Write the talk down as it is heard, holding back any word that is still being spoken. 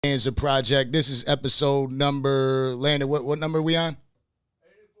Extravaganza Project. This is episode number, Landon, what number are we on?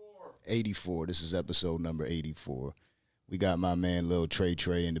 84. 84. This is episode number 84. We got my man Lil Tre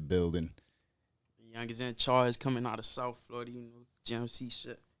Tre in the building. The youngest in charge coming out of South Florida, GMC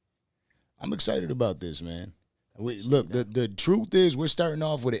shit. I'm excited about this, man. Look, the truth is we're starting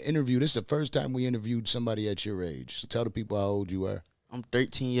off with an interview. This is the first time we interviewed somebody at your age. So tell the people how old you are. I'm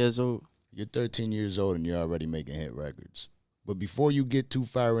 13 years old. You're 13 years old and you're already making hit records. But before you get too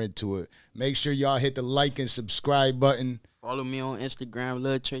far into it, make sure y'all hit the like and subscribe button. Follow me on Instagram,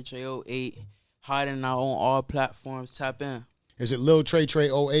 Lil Tre Tre 08. Hiding out on all platforms. Tap in. Is it Lil Tre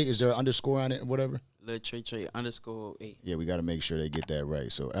Tre 08? Is there an underscore on it or whatever? Lil Tre Tre _08. Yeah, we got to make sure they get that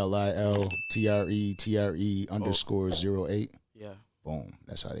right. So LILTRETRE underscore 08. Yeah. Boom.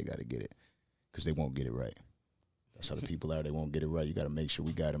 That's how they got to get it. Because they won't get it right. That's how the people are. They won't get it right. You got to make sure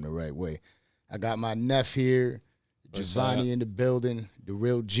we got them the right way. I got my nephew here. Giovanni in the building, the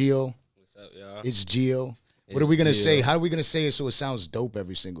real Gio. What's up, y'all? It's Gio. What are we gonna say? How are we gonna say it so it sounds dope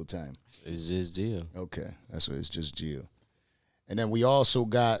every single time? It's just Gio. Okay, that's what it's just Gio. And then we also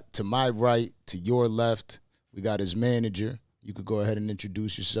got to my right, to your left, we got his manager. You could go ahead and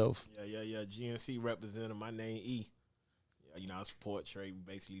introduce yourself. Yeah. GNC representative. My name E. Yeah, I support Trey,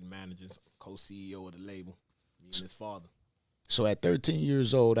 basically the manager, co-CEO of the label. Me and his father. So at 13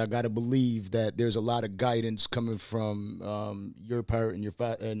 years old, I got to believe that there's a lot of guidance coming from your part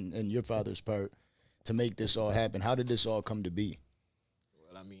and your father's part to make this all happen. How did this all come to be?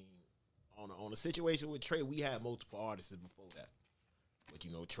 Well, on a situation with Trey, we had multiple artists before that.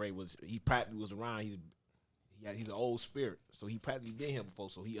 But Trey he practically was around. He's an old spirit, so he practically been here before,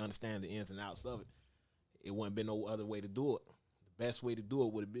 so he understands the ins and outs of it. It wouldn't been no other way to do it. The best way to do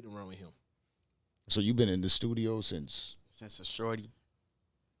it would have been around with him. So you've been in the studio since a shorty.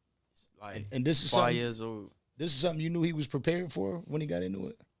 Like and this is 5 years old. This is something you knew he was prepared for when he got into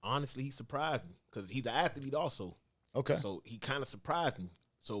it? Honestly, he surprised me because he's an athlete also. Okay. So he kind of surprised me.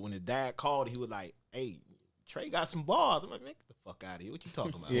 So when his dad called, he was like, "Hey, Trey got some bars." I'm like, "Man, get the fuck out of here. What you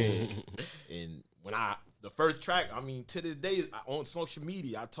talking about?" Yeah. And when the first track, to this day, on social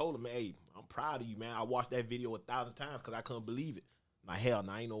media, I told him, "Hey, I'm proud of you, man. I watched that video 1,000 times because I couldn't believe it. Like, hell,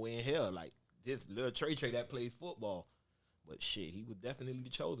 I ain't no way in hell. Like, this Lil Tre Tre that plays football. But shit, he was definitely the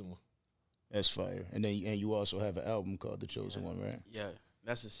chosen one. That's fire. And then you also have an album called The Chosen One, right? Yeah,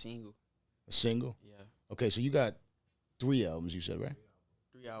 that's a single. A single? Yeah. Okay, so you got 3 albums, you said, right?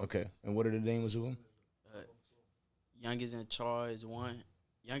 3 albums. Okay, and what are the names of them? Youngest in Charge 1.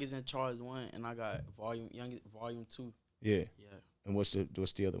 Youngest in Charge 1, and I got Volume 2. Yeah. Yeah. And what's the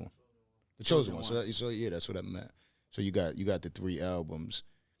other one? The Chosen One. So yeah, that's what I meant. So you got the 3 albums.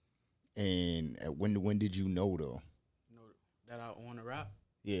 And when did you know though? That I want to rap?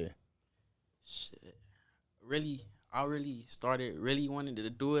 Yeah. Shit. I really started wanting to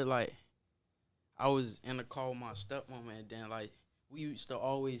do it. Like, I was in the car with my stepmom, and then, like, we used to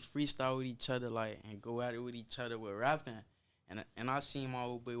always freestyle with each other, like, and go at it with each other with rapping. And I seen my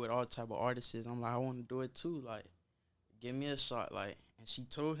old boy with all type of artists. I'm like, I want to do it too. Like, give me a shot. Like, and she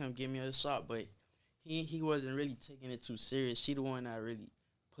told him, give me a shot, but he wasn't really taking it too serious. She the one that really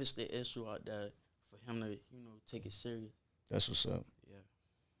pushed the issue out there for him to, take it serious. That's what's up.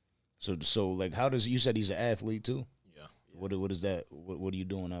 Yeah. So like, you said he's an athlete too? Yeah. What is that? What are you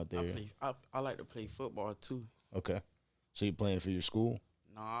doing out there? I like to play football too. Okay. So you playing for your school?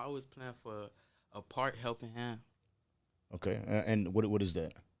 No, I was playing for a park helping hand. Okay. And what is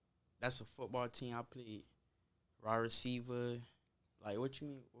that? That's a football team. I played wide receiver. Like, what you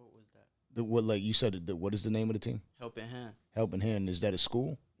mean? What was that? You said, what is the name of the team? Helping hand. Helping Hand. Is that a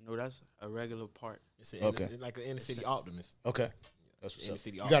school? No, that's a regular park. It's Okay. like an inner city optimist. Okay. That's what's Inner up.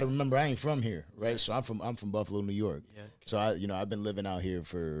 city You got to remember, I ain't from here, right? So I'm from Buffalo, New York. Yeah. So I've been living out here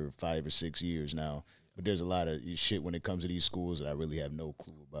for 5 or 6 years now. But there's a lot of shit when it comes to these schools that I really have no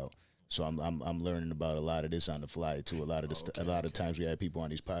clue about. So I'm learning about a lot of this on the fly too. A lot of times we have people on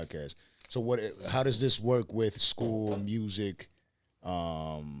these podcasts. So how does this work with school, music,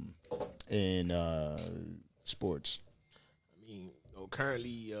 and sports?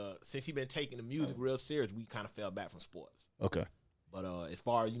 Currently, since he been taking the music real serious, we kind of fell back from sports. Okay. But as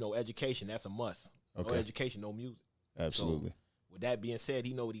far as education, that's a must. Okay. No education, no music. Absolutely. So, with that being said,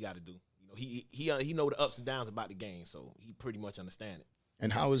 he know what he got to do. He know the ups and downs about the game, so he pretty much understand it.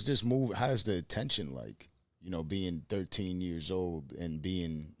 And how is this move? How is the attention like? Being 13 years old and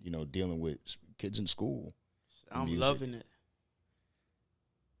being dealing with kids in school. I'm music. loving it.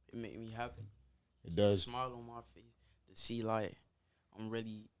 It make me happy. It does. Smile on my face to see, like, I'm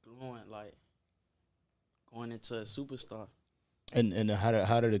really glowing, like, going into a superstar. And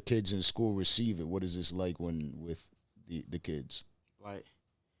how do the kids in school receive it? What is this like with the kids? Like,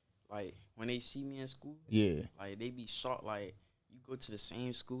 when they see me in school, Yeah. like they be shocked. Like you go to the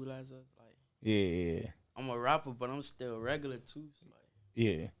same school as us. Like Yeah. I'm a rapper, but I'm still regular too. So like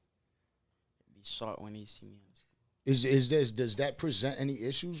Yeah. they be shocked when they see me in school. Does that present any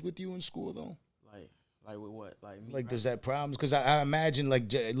issues with you in school though? Like with what? Like me Like, does rapping? that problems? Because I imagine,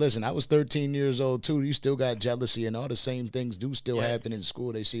 like, listen, I was 13 years old too. You still got jealousy, and all the same things do still Yeah. happen in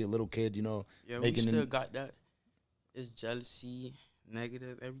school. They see a little kid, you know, Yeah, we making still got that. It's jealousy,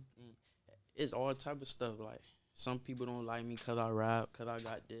 negative, everything. It's all type of stuff. Like some people don't like me because I rap, because I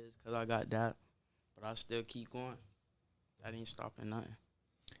got this, because I got that. But I still keep going. That ain't stopping nothing.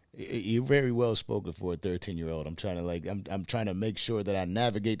 You're very well spoken for a 13-year-old. I'm trying to I'm trying to make sure that I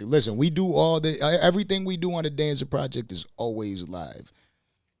navigate. Listen, we do everything we do on the Dancer Project is always live.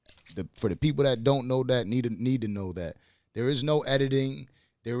 For the people that don't know that, need to know that there is no editing.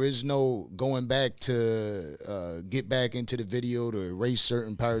 There is no going back to get back into the video to erase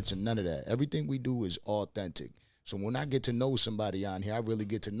certain parts and none of that. Everything we do is authentic. So when I get to know somebody on here, I really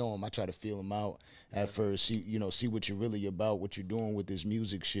get to know them. I try to feel them out at first, see what you're really about, what you're doing with this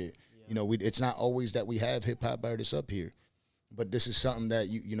music shit. Yeah. You know, it's not always that we have hip hop artists up here, but this is something that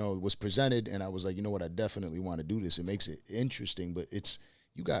you know was presented, and I was like, you know what, I definitely want to do this. It makes it interesting, but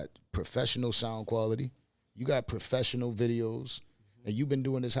you got professional sound quality, you got professional videos, and you've been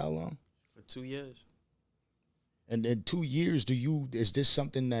doing this how long? For 2 years. And in 2 years, is this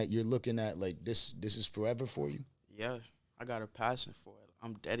something that you're looking at like this is forever for you? Yeah, I got a passion for it.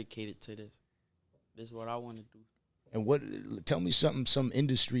 I'm dedicated to this. This is what I want to do. And tell me some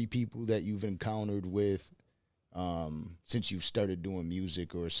industry people that you've encountered with since you've started doing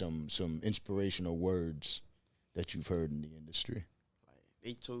music, or some inspirational words that you've heard in the industry.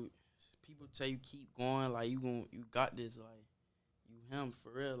 Like people tell you keep going, like you got this, like you him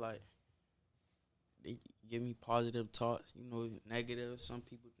for real, like they give me positive thoughts, negative. Some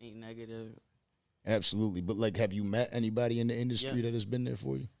people think negative. Absolutely. But like, have you met anybody in the industry that has been there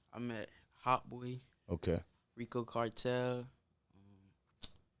for you? I met Hot Boy. Okay. Rico Cartel.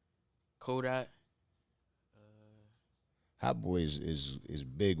 Kodak. Hot Boy is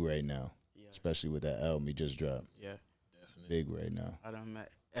big right now. Yeah. Especially with that album he just dropped. Yeah. Definitely. Big right now. I done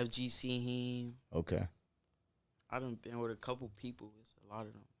met FGC him. Okay. I done been with a couple people. It's a lot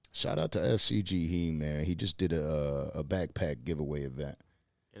of them. Shout out to FCG Heem, man. He just did a backpack giveaway event.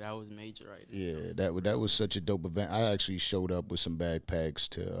 Yeah, that was major right there. Yeah, that was such a dope event. I actually showed up with some backpacks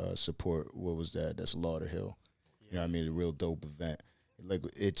to support, what was that? That's Lauderhill. Yeah. You know what I mean? A real dope event. Like,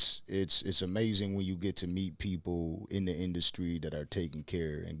 it's amazing when you get to meet people in the industry that are taking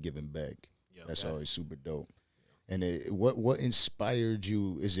care and giving back. Yep. That's always super dope. And what inspired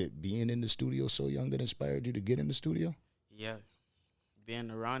you? Is it being in the studio so young that inspired you to get in the studio? Yeah.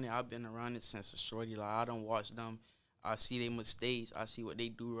 Being around it, I've been around it since a shorty. Like, I don't watch them. I see their mistakes. I see what they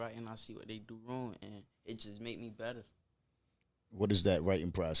do right, and I see what they do wrong, and it just make me better. What is that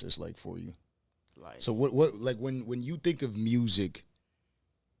writing process like for you? Like, so what like when you think of music,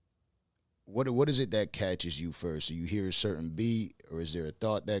 what is it that catches you first? Do you hear a certain beat, or is there a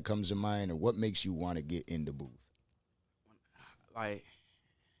thought that comes to mind, or what makes you want to get in the booth? Like,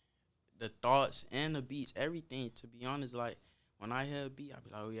 the thoughts and the beats, everything. To be honest, like, when I hear a beat, I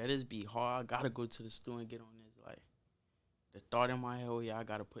be like, oh yeah, this beat hard. I gotta go to the studio and get on this. Like, the thought in my head, oh yeah, I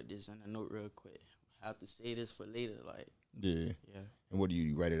gotta put this in a note real quick. I have to say this for later. Like, yeah. And what do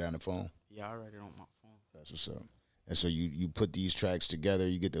you write it on the phone? Yeah, I write it on my phone. That's what's up. And so you put these tracks together,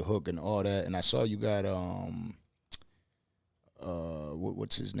 you get the hook and all that. And I saw you got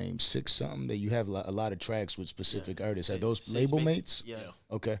what's his name, 6 something, that you have a lot of tracks with specific artists. Are those label mates? Yeah.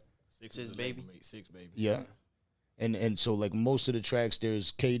 Okay. Six baby. Six baby. Yeah. And so like most of the tracks,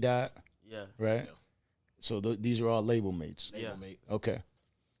 there's K Dot. Yeah. Right. Yeah. So these are all label mates. Label mates. Okay.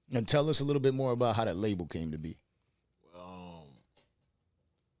 And tell us a little bit more about how that label came to be.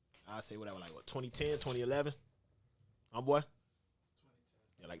 I say whatever, like 2010, 2011. My boy.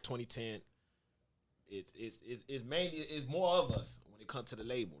 Yeah, like 2010. It's mainly, it's more of us when it comes to the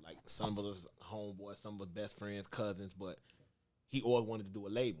label. Like, some of us homeboys, some of us best friends, cousins, but he always wanted to do a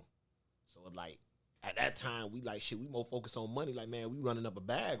label. So like, at that time, we like, shit, we more focused on money. Like, man, we running up a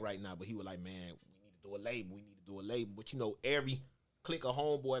bag right now. But he was like, man, we need to do a label. We need to do a label. But every clique of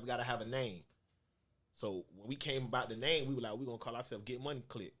homeboys got to have a name. So when we came about the name, we were like, we going to call ourselves Get Money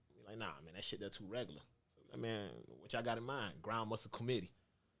Clique. We like, nah, man, that shit, that's too regular. So like, man, what y'all got in mind? Ground Muscle Committee.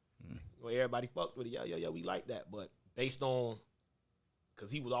 Everybody fucked with it. Yeah, we like that. But based on,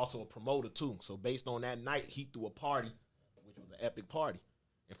 because he was also a promoter too. So based on that night, he threw a party, which was an epic party.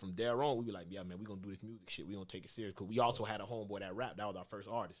 And from there on, we be like, yeah, man, we going to do this music shit. We going to take it serious. Because we also had a homeboy that rapped. That was our first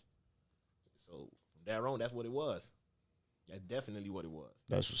artist. So from there on, that's what it was. That's definitely what it was.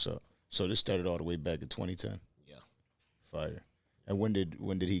 That's what's up. So this started all the way back in 2010. Yeah. Fire. And when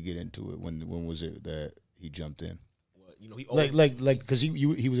did he get into it? When was it that he jumped in? Well, he always, because he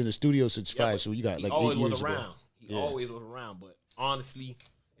was in the studio since 5, so you got like 8 years was around. ago. He always was around, but honestly,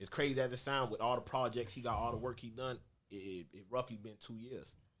 as crazy as it sounds, with all the projects he got, all the work he done, it roughly been 2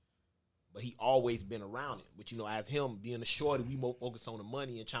 years. But he always been around it. But as him being a shorty, we more focused on the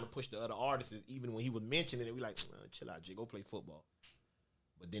money and trying to push the other artists. Even when he was mentioning it, we like, chill out, Jay, go play football.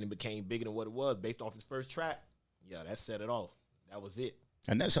 But then it became bigger than what it was based off his first track. Yeah, that set it off. That was it.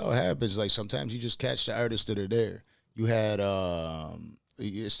 And that's how it happens. Like sometimes you just catch the artists that are there. You had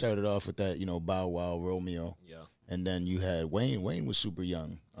it started off with that, Bow Wow, Romeo. Yeah. And then you had Wayne. Wayne was super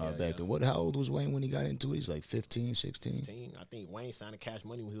young back then. How old was Wayne when he got into it? He's like 15, 16? 15. I think Wayne signed to Cash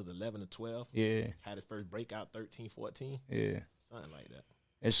Money when he was 11 or 12. Yeah. Had his first breakout 13, 14. Yeah. Something like that.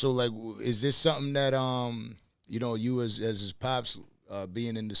 And so, like, is this something that, you as his pops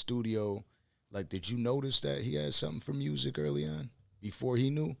being in the studio, like, did you notice that he had something for music early on before he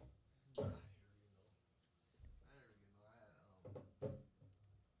knew?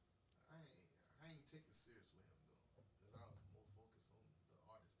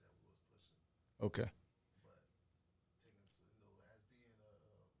 Okay. But taking, as being a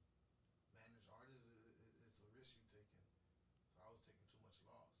managed artist, it's a risk you taking. So I was taking too much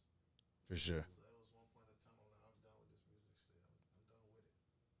loss. For sure. There was one point in time I'm like, I'm done with this music still. I'm done with it.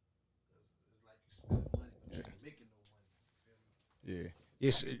 Because it's like you spend money, but you ain't making no money. You feel me? Yeah.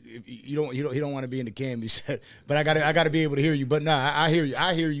 Yes, you don't want to be in the cam. He said, but I gotta be able to hear you. But nah, I hear you.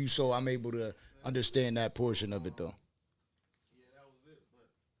 I hear you. So I'm able to understand that portion of it though.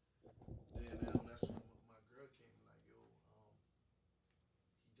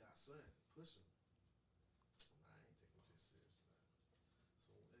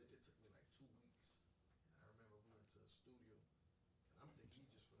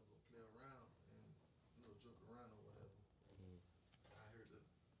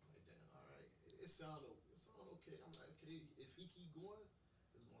 Sound okay. I'm like, okay, if he keep going,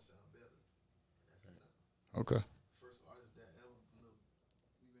 it's gonna sound better. That's it. Okay. First artist that ever, we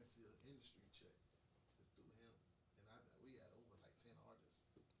went to see an industry check through him, and we had over like 10 artists.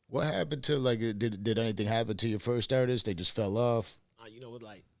 What happened to did anything happen to your first artist? They just fell off. It's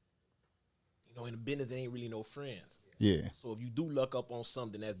like, in the business there ain't really no friends. Yeah. So if you do luck up on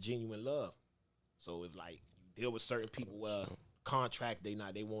something that's genuine love, so it's like you deal with certain people where contract they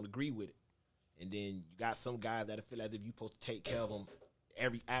won't agree with it. And then you got some guys that feel as if you supposed to take care of them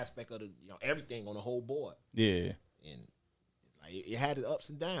every aspect of the, everything on the whole board. Yeah. And like it had its ups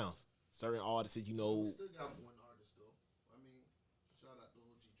and downs. Certain artists, We still got one artist though. I mean, shout out to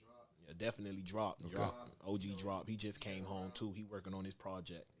OG Drop. Yeah, definitely Drop. Okay. OG Drop. He just came home too. He working on his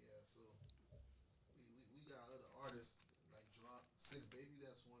project. Yeah, so we got other artists like Drop. Six Baby,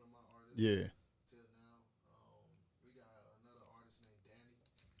 that's one of my artists. Yeah. Till now. We got another artist named Danny.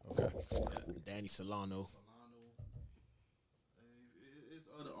 Okay. Danny Solano. It's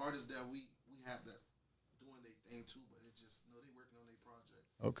other artists that we have that's doing their thing too, but it just they working on their project.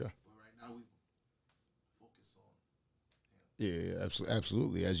 Okay. But right now we focus on him. Yeah,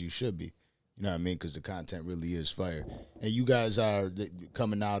 absolutely, as you should be. You know what I mean? Because the content really is fire. And you guys are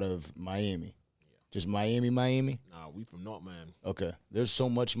coming out of Miami. Yeah. Just Miami? Nah, we from North Miami. Okay. There's so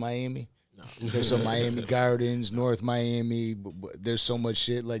much Miami. Nah. There's some Miami Gardens, North Miami. But there's so much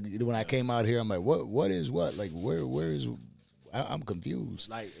shit. Like when I came out here, I'm like, what is what? Like where is? I'm confused.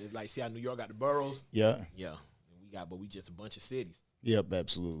 It's like see how New York got the boroughs? Yeah. Yeah. But we just a bunch of cities. Yep,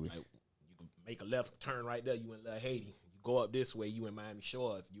 absolutely. Like you can make a left turn right there, you in Little Haiti. You go up this way, you in Miami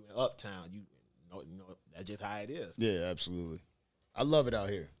Shores. You in Uptown. You know that's just how it is. Yeah, absolutely. I love it out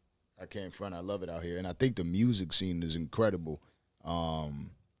here. I can't front. I love it out here, and I think the music scene is incredible.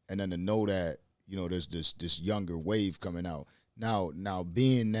 And then to know that there's this younger wave coming out now.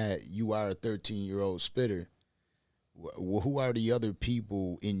 Being that you are a 13-year-old spitter, who are the other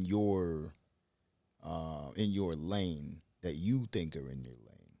people in your lane that you think are in your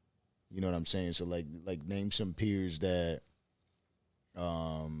lane? You know what I'm saying? So like name some peers that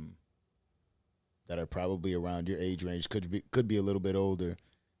are probably around your age range, could be a little bit older,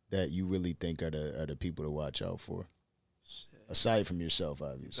 that you really think are the people to watch out for. Shit. Aside from yourself,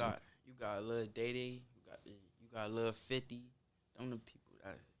 obviously. You got Lil Tre Tre, you got Lil 50. Them the people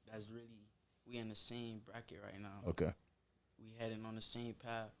that's really, we in the same bracket right now. Okay. We heading on the same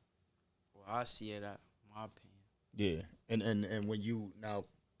path. Well, I see it at my opinion. Yeah. And when you now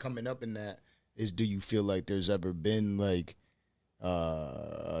coming up in that, do you feel like there's ever been like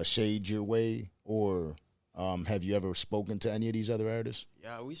a shade your way, or have you ever spoken to any of these other artists?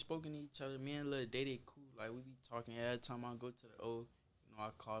 Yeah, we spoken to each other. Me and Lil Tre Tre cool. Like we be talking every time I go to the I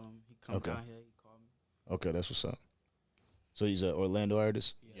call him. He come Okay. down here. He call me. Okay, that's what's up. So he's an Orlando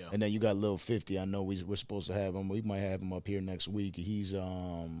artist? Yeah. And then you got Lil 50. I know we're supposed to have him. We might have him up here next week. He's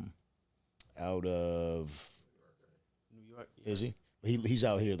out of New York. Yeah. is he? He's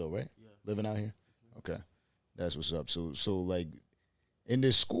out here though, right? Yeah. Living out here? Okay. That's what's up. So like in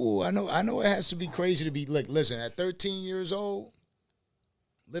this school, I know it has to be crazy to be like, listen, at 13 years old,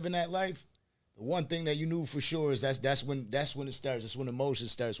 living that life, the one thing that you knew for sure is that's when it starts. That's when emotion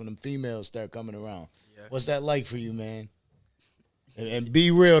starts, when them females start coming around. Yeah. What's that like for you, man? And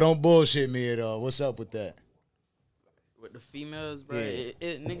be real, don't bullshit me at all. What's up with that? With the females, bro, Yeah.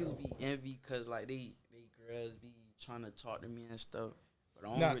 it niggas be envy because like they girls be trying to talk to me and stuff. But I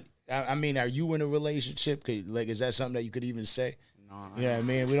don't No, really. I mean, are you in a relationship? Like, is that something that you could even say? Nah, Yeah, I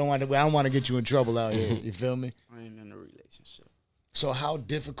mean, I don't want to get you in trouble out here. You feel me? I ain't in a relationship. So how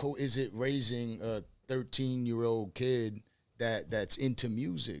difficult is it raising a 13-year-old kid that's into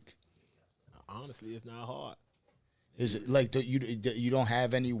music? Honestly, it's not hard. Is it like you don't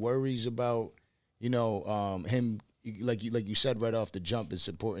have any worries about him? Like you said right off the jump, it's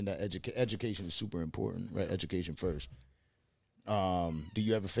important that education is super important, right? Education first. Do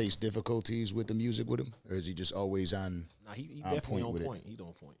you ever face difficulties with the music with him, or is he just always on? Nah, he on definitely point on with it? point. He's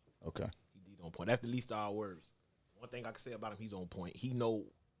on point. Okay. He's on point. That's the least of our worries. One thing I can say about him, he's on point. He know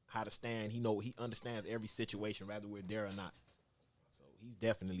how to stand. He understands every situation, whether we're there or not. So he's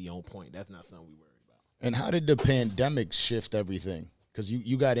definitely on point. That's not something we worry about. And how did the pandemic shift everything? Because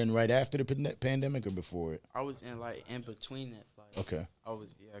you got in right after the pandemic or before it? I was in between it. Like, Okay. I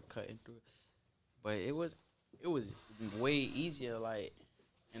was cutting through it, but it was way easier. Like,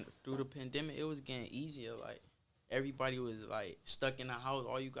 and through the pandemic, it was getting easier. Like, everybody was like stuck in the house.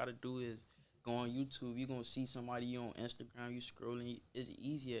 All you gotta do is go on YouTube. You gonna see somebody. You on Instagram. You scrolling. It's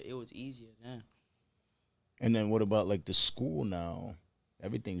easier. It was easier then. And then what about like the school now?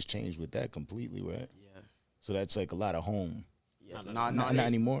 Everything's changed with that completely, right? Yeah. So that's like a lot of home. Yeah. Not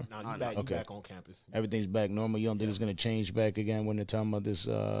anymore. Nah, you okay. back on campus. Everything's back normal. You don't think it's gonna change back again when they're talking about this?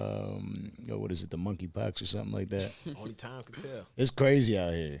 What is it? The monkeypox or something like that? Only time can tell. It's crazy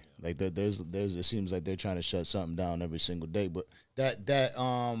out here. Like there's it seems like they're trying to shut something down every single day. But that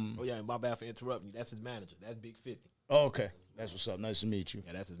Oh yeah, and my bad for interrupting you. That's his manager. That's Big 50. Oh, okay. That's what's up. Nice to meet you.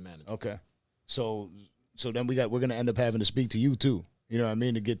 Yeah, that's his manager. Okay. So then we're gonna end up having to speak to you too. You know what I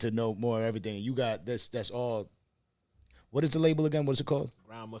mean? To get to know more of everything. And you got that's all. What is the label again? What is it called?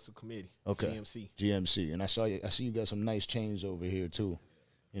 Ground Muscle Committee. Okay. GMC. And I see you got some nice chains over here too.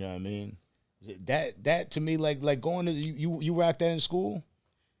 You know what I mean? That to me like going to you rock that in school?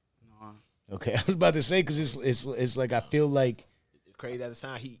 No. Okay. I was about to say because it's like I feel like It's crazy at the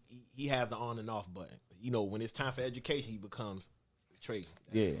time. He has the on and off button. You know, when it's time for education, he becomes Trey.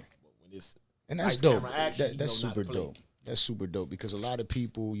 yeah. But when it's And that's lights, dope. camera, action, That's you know not to super play. dope. That's super dope because a lot of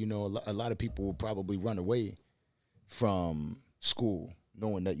people, a lot of people will probably run away from school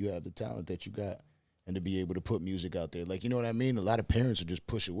knowing that you have the talent that you got and to be able to put music out there. Like, you know what I mean? A lot of parents will just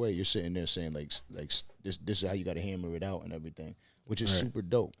push away. You're sitting there saying like this is how you got to hammer it out and everything, which is super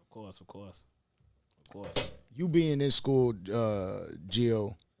dope. Of course. You being in school,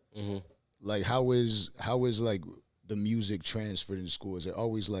 Gio, like how is like the music transferred in school? Is it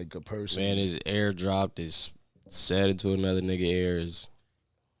always like a person? Man, it's airdropped, it's set into another nigga ear, is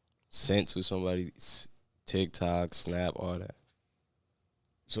sent to somebody's TikTok, Snap, all that.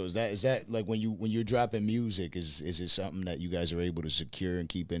 So is that like when you're dropping music, is it something that you guys are able to secure and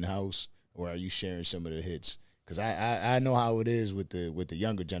keep in house, or are you sharing some of the hits? Because I know how it is with the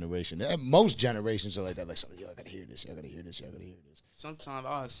younger generation. Most generations are like that. Like, yo, I gotta hear this. I gotta hear this. I gotta hear this. Sometimes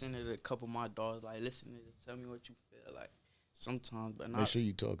I'll send it to a couple of my dogs. Like, listen to this. Tell me what you feel. Like, sometimes, but Make not sure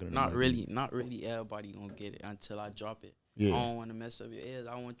you're talking. To not them. really. Not really. Everybody gonna get it until I drop it. Yeah. I don't want to mess up your ears.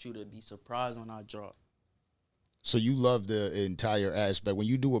 I want you to be surprised when I drop. So you love the entire aspect. When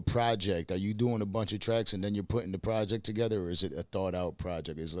you do a project, are you doing a bunch of tracks and then you're putting the project together, or is it a thought out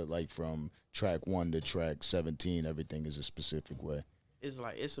project? Is it like from track 1 to track 17, everything is a specific way? It's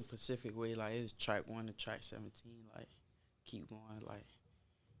like it's a specific way. Like, it's track 1 to track 17. Like, keep going. Like,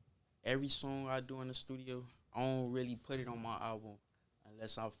 every song I do in the studio, I don't really put it on my album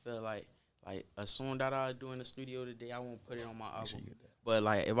unless I feel like a song that I do in the studio today, I won't put it on my album. But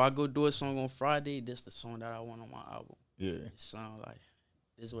like, if I go do a song on Friday, this the song that I want on my album. Yeah. It sound like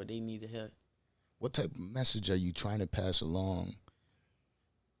this is what they need to hear. What type of message are you trying to pass along?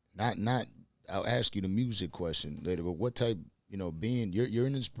 Not. I'll ask you the music question later, but what type? Being you're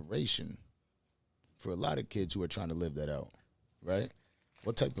an inspiration for a lot of kids who are trying to live that out, right?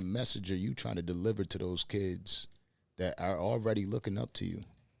 What type of message are you trying to deliver to those kids that are already looking up to you?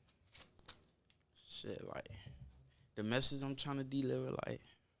 Shit, like, the message I'm trying to deliver, like,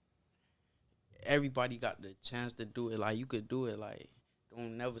 everybody got the chance to do it. Like, you could do it. Like,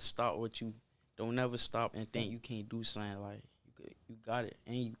 don't never stop and think you can't do something. Like, you got it,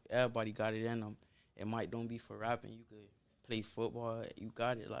 and everybody got it in them. It might don't be for rapping. You could play football. You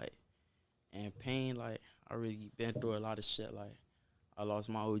got it. Like, and pain. Like, I really been through a lot of shit. Like, I lost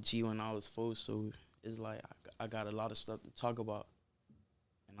my OG when I was 4, so it's like I got a lot of stuff to talk about,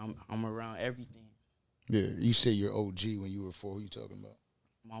 and I'm around everything. Yeah, you say you're OG when you were 4. Who you talking about?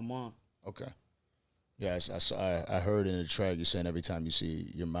 My mom. Okay. Yeah, I heard in the track you saying every time you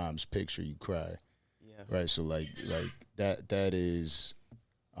see your mom's picture you cry. Yeah. Right. So like that is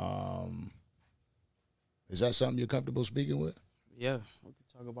that something you're comfortable speaking with? Yeah, we can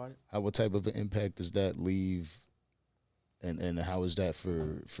talk about it. What type of an impact does that leave, and how is that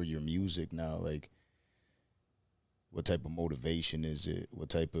for your music now? Like, what type of motivation is it? What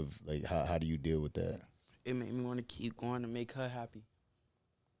type of, like, how do you deal with that? It made me want to keep going to make her happy.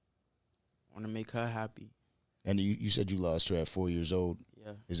 Want to make her happy. And you said you lost her at 4 years old.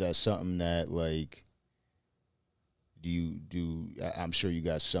 Yeah. Is that something that, like, I'm sure you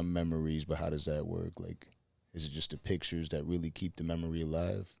got some memories, but how does that work? Like, is it just the pictures that really keep the memory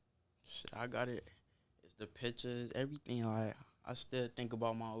alive? Shit, I got it. It's the pictures, everything. Like, I still think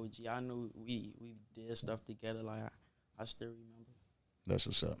about my OG. I know we did stuff together. Like, I still remember. That's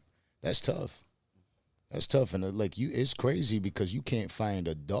what's up. That's tough. That's tough, and like it's crazy because you can't find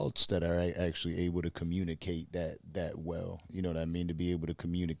adults that are actually able to communicate that well. You know what I mean? To be able to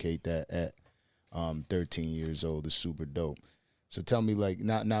communicate that at 13 years old is super dope. So tell me, like,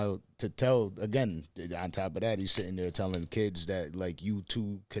 now to tell again. On top of that, he's sitting there telling kids that, like, you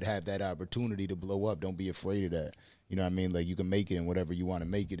too could have that opportunity to blow up. Don't be afraid of that. You know what I mean? Like, you can make it in whatever you want to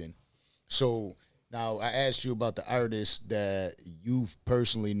make it in. So now I asked you about the artists that you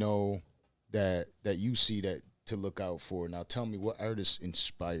personally know that you see that to look out for. Now tell me, what artists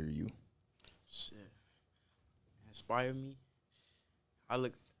inspire you? Shit. Inspire me? I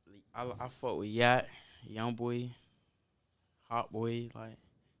fuck with Yacht, Young Boy, Hot Boy. Like,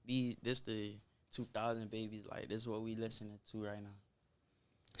 this the 2000 babies. Like, this is what we listening to right now.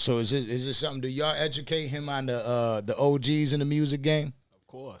 So is this something? Do y'all educate him on the OGs in the music game? Of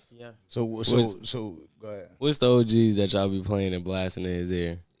course. Yeah. So go ahead. What's the OGs that y'all be playing and blasting in his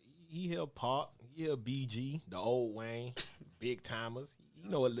ear? He hear Pop, he hear BG, the old Wayne, Big Timers. He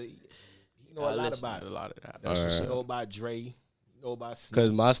know a lot about A it. lot of that. That's what's You up. know about Dre. You know about Snoop.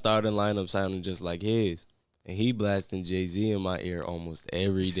 Because my starting lineup sounded just like his. And he blasting Jay-Z in my ear almost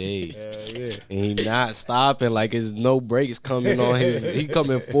every day. Yeah. And he not stopping. Like, there's no brakes coming on his. He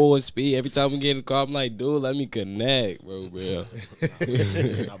coming full speed. Every time we get in the car, I'm like, dude, let me connect, bro. Nah,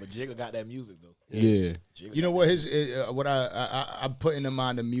 but Jigga got that music, though. Yeah. Jigga You know got what what I'm putting him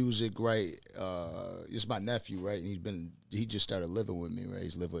on the music, right? It's my nephew, right? And he just started living with me, right?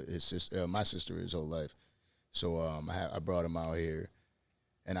 He's lived with his sister, my sister, his whole life. So I brought him out here,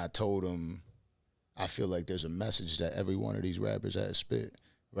 and I told him, I feel like there's a message that every one of these rappers has spit,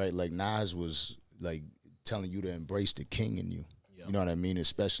 right? Like Nas was like telling you to embrace the king in you. Yep. You know what I mean?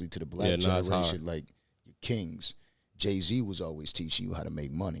 Especially to the black Nas generation, hard. like your kings. Jay-Z was always teaching you how to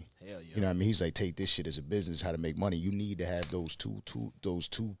make money. Hell yeah. You know what I mean? He's like, take this shit as a business, how to make money. You need to have those two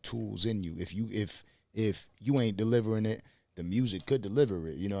tools in you. If you ain't delivering it, the music could deliver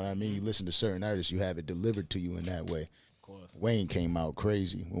it. You know what I mean? You listen to certain artists, you have it delivered to you in that way. Of course. Wayne came out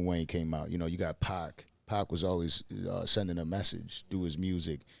crazy when Wayne came out. You know, you got Pac. Pac was always sending a message through his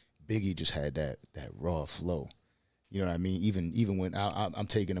music. Biggie just had that raw flow. You know what I mean? Even when I'm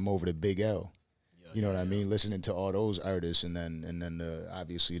taking him over to Big L. You know what I mean? Listening to all those artists, and then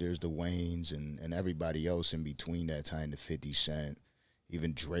obviously there's the Waynes and everybody else in between that time, the 50 Cent,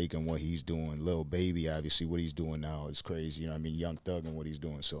 even Drake and what he's doing, Lil Baby, obviously what he's doing now is crazy. You know what I mean? Young Thug and what he's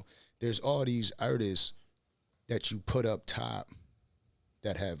doing. So there's all these artists that you put up top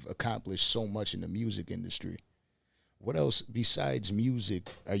that have accomplished so much in the music industry. What else besides music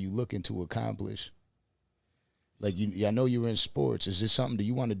are you looking to accomplish? Like, I know you're in sports. Is this something that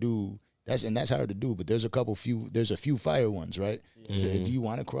you want to do? That's hard to do, but there's a few fire ones, right? Mm-hmm. Do you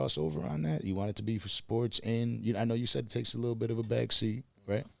want to cross over on that? You want it to be for sports, and I know you said it takes a little bit of a backseat,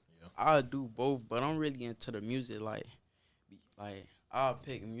 right? I'll do both, but I'm really into the music. Like I'll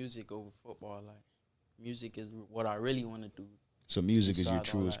pick music over football. Like, music is what I really want to do. So music is your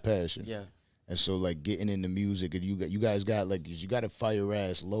Besides all truest that. passion. Yeah. And so, like, getting into music, and you guys got, like, you got a fire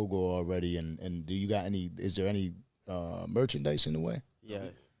ass logo already, and do you got any? Is there any merchandise in the way? Yeah.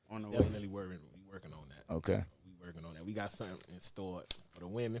 On the way. Definitely working on that. Okay. We working on that. We got something in store for the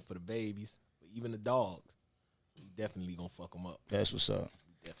women, for the babies, for even the dogs. We definitely gonna fuck them up. That's what's up.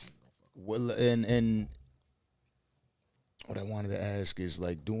 We definitely gonna fuck 'em up. Well, and what I wanted to ask is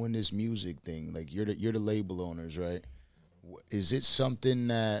like doing this music thing. Like you're the label owners, right? Is it something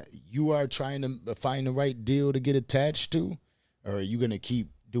that you are trying to find the right deal to get attached to, or are you gonna keep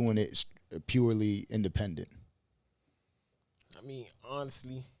doing it purely independent? I mean,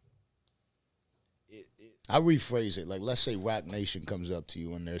 honestly, I rephrase it. Like, let's say Rock Nation comes up to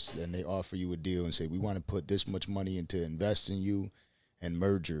you and they offer you a deal and say, we want to put this much money into invest in you and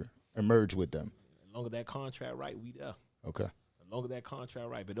merge with them. as long as that contract right, we there. Okay. As long as that contract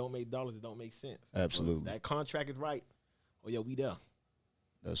right, but don't make dollars, it don't make sense. Absolutely. So if that contract is right. Oh yeah, we there.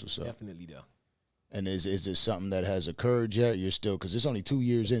 That's what's up. Definitely there. And is this something that has occurred yet? You're still, because it's only 2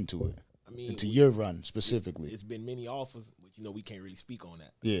 years into it. I mean, into your run specifically. It's been many offers, but we can't really speak on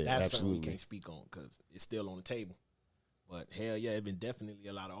that. Yeah, that's absolutely. something we can't speak on because it's still on the table. But hell yeah, it's been definitely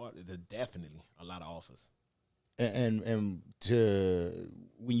a lot of there's definitely a lot of offers. And to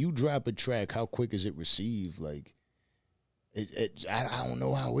when you drop a track, how quick is it received? Like, I don't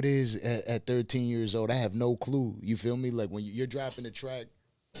know how it is at 13 years old. I have no clue. You feel me? Like when you're dropping a track,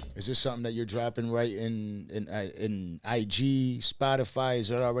 is this something that you're dropping right in IG, Spotify?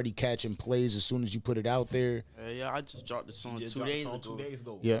 Is it already catching plays as soon as you put it out there? Yeah, I just dropped the song Just 2 dropped the days song ago. 2 days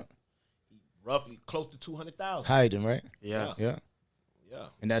ago. Yeah. Roughly close to 200,000. Hiding, right? Yeah. Yeah. Yeah.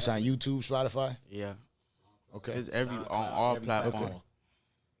 And that's on YouTube, Spotify? Yeah. Okay. It's on SoundCloud, all every platforms. platform.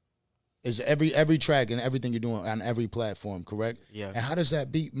 Is every track and everything you're doing on every platform, correct? Yeah. And how does that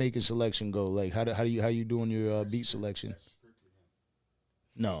beat making selection go? Like how you doing your beat selection?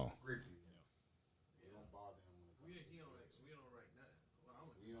 No.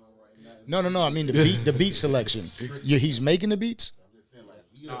 No. I mean the beat selection. He's making the beats.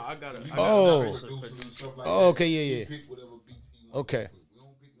 No, I got a Oh. person producer. Oh, okay, yeah. Okay.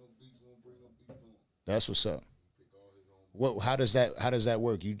 That's what's up. How does that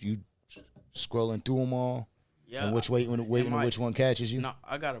work? You scrolling through them all? Yeah. And waiting which one catches you? No,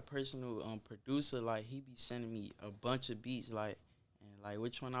 I got a personal producer. Like he be sending me a bunch of beats. Like and like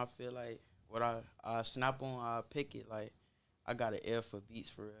which one I feel like what I snap on, I pick it. Like I got an ear for beats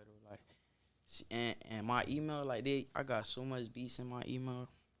for real. Like and my email I got so much beats in my email.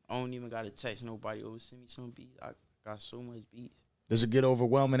 I don't even gotta text nobody. Oh, send me some beats. I got so much beats. Does it get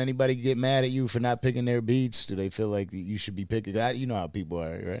overwhelming? Anybody get mad at you for not picking their beats? Do they feel like you should be picking? You know how people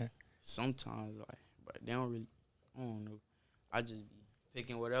are, right? Sometimes, but they don't really. I don't know. I just be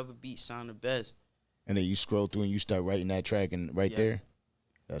picking whatever beat sound the best. And then you scroll through and you start writing that track and right there.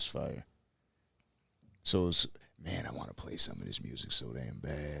 That's fire. So it's, man, I want to play some of this music so damn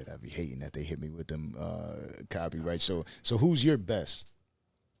bad. I be hating that they hit me with them copyrights. So who's your best?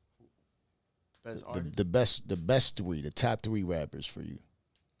 Best artist. The best three, the top three rappers for you.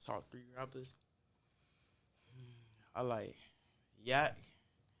 Top 3 rappers. I like Yak,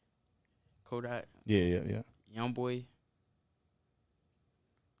 Kodak, Yeah. Youngboy,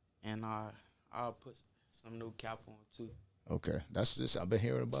 and I'll put some No Cap on too. Okay, that's this. I've been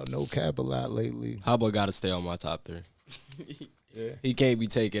hearing about No Cap a lot lately. Hot Boy got to stay on my top 3. Yeah. He can't be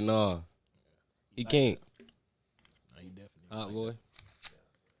taken off. He can't. No, he definitely. Hot Boy.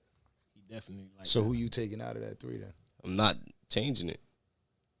 He definitely like. So who you taking out of that 3 then? I'm not changing it.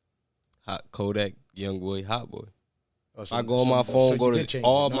 Hot Kodak, Youngboy, Hot Boy. Oh, I go on my phone, you go did to change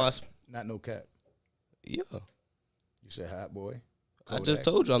all it, my. not No Cap. Yeah. You said Hot Boy. I just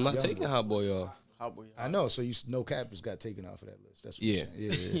told you I'm not Young taking Boy. Hot Boy off. Hot Boy. I know. So No Cap has got taken off of that list. That's what Yeah.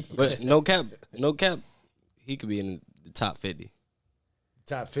 you're saying. Yeah. But no cap, he could be in the top 50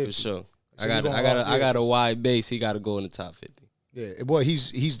 Top 50 for sure. So I you going off got a yours. wide base. He got to go in the top 50. Yeah, boy,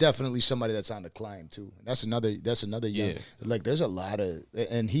 he's definitely somebody that's on the climb too. That's another young. Yeah. Like there's a lot of,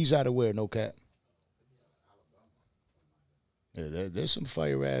 and he's out of where? No Cap. Yeah, there's some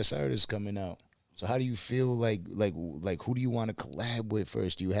fire ass artists coming out. So how do you feel like who do you want to collab with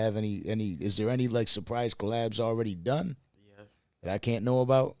first? Do you have any? Is there any like surprise collabs already done Yeah. that I can't know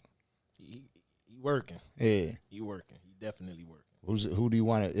about? He working. Yeah. He working. He definitely working. Who do you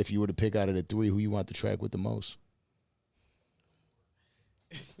want to? If you were to pick out of the 3, who you want the track with the most?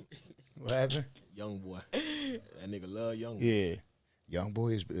 What happened? Young boy. That nigga love young boy. Yeah. Young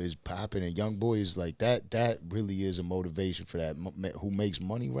Boy is popping, and Young Boy is like that. That really is a motivation for that who makes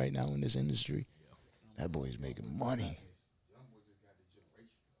money right now in this industry. That boy is making money.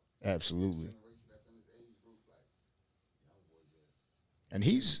 Absolutely. And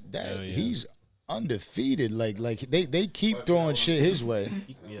he's undefeated. Like they keep throwing shit his way.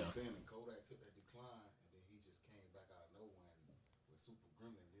 Yeah. Kodak took that decline, and then he just came back out of nowhere with Super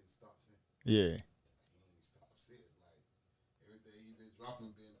Gremlin, didn't stop since. Yeah. He ain't stopped since. Like everything he been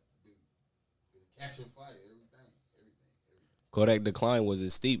dropping, been catching fire. Everything. Kodak decline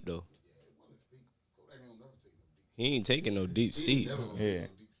wasn't steep though. Yeah, it wasn't steep. Kodak don't never take no deep. He He ain't taking no deep steep. Yeah.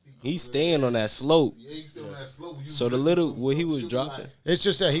 He's staying on that slope. Yeah, he's still on that slope. So the little what he was dropping It's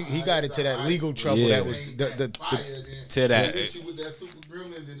just that he got into that legal trouble Yeah. that was the to that, with that super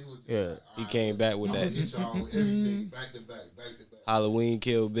gremlin, then it was yeah. he came back with that hit y'all everything back to back. Halloween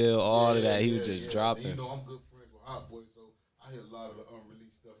Kill Bill, all of that. He was just And dropping. you know, I'm good friends with Hot Boy, so I hear a lot of the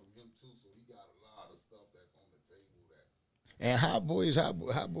unreleased stuff from him too. So he got a lot of stuff that's on the table. And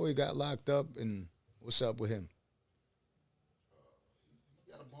Hot Boy got locked up, and what's up with him?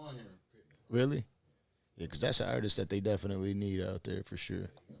 He got a bond here in Pitt. Really? Yeah, because that's an artist that they definitely need out there for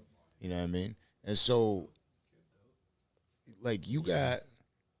sure. You know what I mean? And so, like, you got.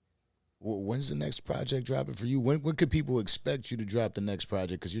 When's the next project dropping for you? When could people expect you to drop the next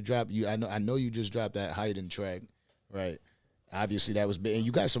project? Because I know you just dropped that Hiding track, right? Obviously that was big, and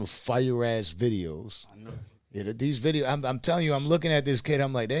you got some fire ass videos. I know. Yeah, these videos. I'm telling you, I'm looking at this kid.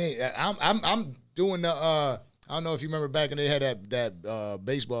 I'm like, hey, I'm doing the. I don't know if you remember back in the day, had that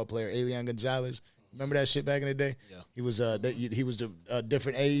baseball player, Elian Gonzalez. Remember that shit back in the day? Yeah. He was he was a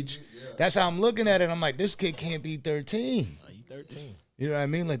different age. That's how I'm looking at it. I'm like, this kid can't be 13. He 13. You know what I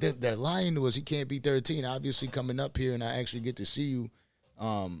mean? Like they're lying to us. He can't be 13. Obviously, coming up here and I actually get to see you,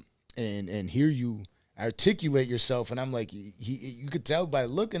 and hear you articulate yourself. And I'm like, you could tell by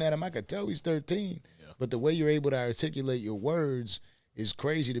looking at him. I could tell he's 13. Yeah. But the way you're able to articulate your words is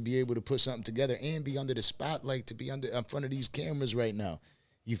crazy. To be able to put something together and be under the spotlight, to be in front of these cameras right now.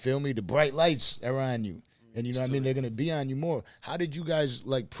 You feel me? The bright lights are on you. And you know what I mean? They're gonna be on you more. How did you guys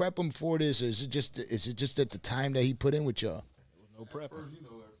like prep him for this, or is it just at the time that he put in with y'all? No prep. At first he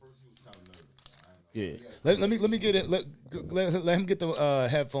was kind of nervous. Yeah. Let me get it. Let him get the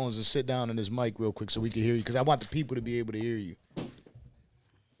headphones and sit down on this mic real quick so we can hear you, because I want the people to be able to hear you.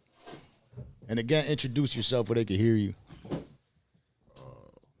 And again, introduce yourself where they can hear you.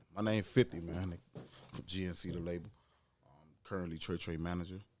 My name 50, man. From GNC, the label. Currently Tre Tre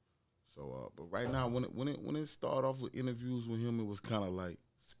manager. So, but right now, when it started off with interviews with him, it was kind of like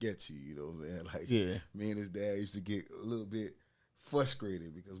sketchy, you know what I'm saying? Like, Yeah. me and his dad used to get a little bit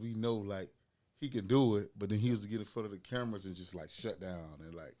frustrated because we know, like, he can do it, but then he used to get in front of the cameras and just, like, shut down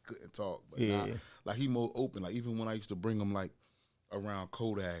and, like, couldn't talk. But now, like, he more open. Like, even when I used to bring him, like, around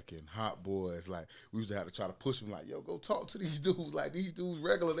Kodak and Hot Boys, like, we used to have to try to push him, like, yo, go talk to these dudes. Like, these dudes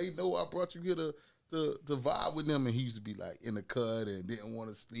regular, they know I brought you here to vibe with them, and he used to be like in the cut and didn't want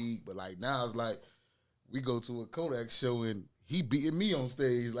to speak. But like now it's like we go to a Kodak show and he beating me on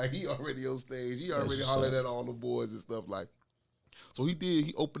stage, like he already on stage. He already hollered at all the boys and stuff like. So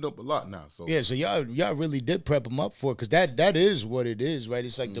he opened up a lot now. So yeah, so y'all really did prep him up for it, because that is what it is, right?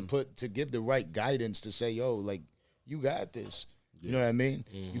 It's like to give the right guidance to say, yo, like, you got this. You know what I mean?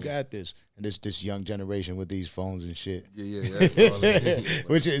 You got this. And this young generation with these phones and shit. Yeah, that's all it is.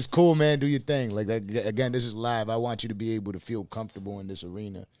 Which is cool, man. Do your thing. Like, again, this is live. I want you to be able to feel comfortable in this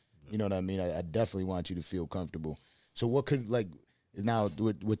arena. You know what I mean? I definitely want you to feel comfortable. So what could, like, now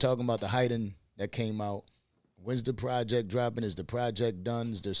we're talking about the Hiding that came out. When's the project dropping? Is the project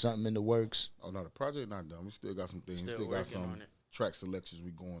done? Is there something in the works? Oh no, the project not done. We still got some things. Still got some track selections we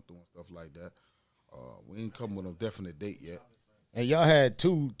going through and stuff like that. We ain't come with a definite date yet. And y'all had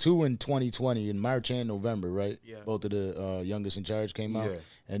two in 2020 in March and November, right? Yeah. Both of the Youngest in Charge came out. Yeah.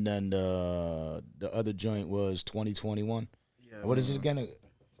 And then the other joint was 2021. Yeah. What is it again?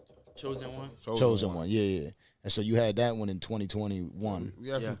 Chosen One. Chosen One. Yeah. And so you had that one in 2021. We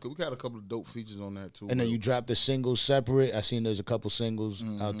had we got a couple of dope features on that too. And then you dropped the singles separate. I seen there's a couple singles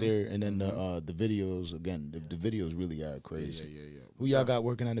out there. And then the videos, again, the videos really are crazy. Yeah. Who y'all got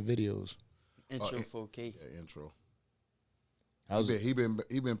working on the videos? Intro 4K. Yeah, intro. How's He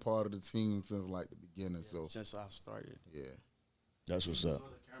been part of the team since like the beginning. So Since I started. yeah. That's what's up.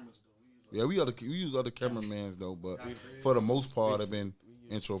 Yeah, we use other cameramans though, but for the most part, I've been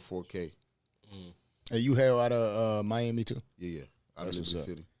intro 4K. And you hail out of Miami too? Yeah. Out of That's Liberty what's up.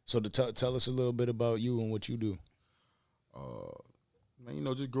 City. So tell us a little bit about you and what you do.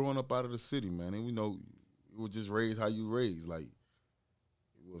 Man, just growing up out of the city, man, and it was just raised how you raised. Like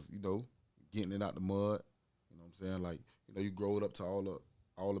it was, getting it out the mud. You know what I'm saying? Like you grow it up to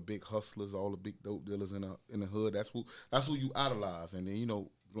all the big hustlers, all the big dope dealers in the hood. That's who you idolize. And then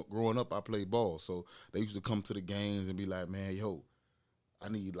growing up, I played ball, so they used to come to the games and be like, man, yo, I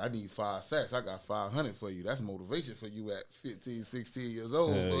need 5 sacks. I got 500 for you. That's motivation for you at 15, 16 years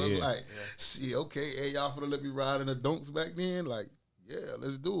old. So it's like, shit, okay, hey, y'all finna let me ride in the donks back then? Like, yeah,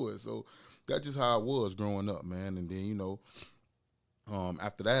 let's do it. So that's just how I was growing up, man. And then,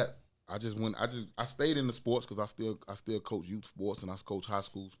 after that, I stayed in the sports because I still coach youth sports and I coach high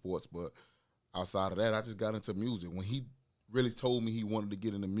school sports. But outside of that, I just got into music. When he really told me he wanted to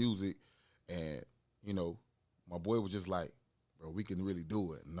get into music and, my boy was just like, bro, we can really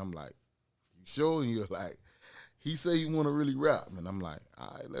do it. And I'm like, you sure? And you're like, he say he want to really rap. And I'm like,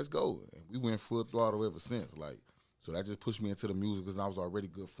 all right, let's go. And we went full throttle ever since. Like, so that just pushed me into the music because I was already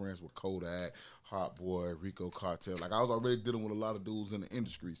good friends with Kodak, Hot Boy, Rico Cartel. Like, I was already dealing with a lot of dudes in the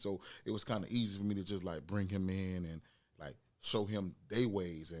industry. So it was kind of easy for me to just, like, bring him in and, like, show him their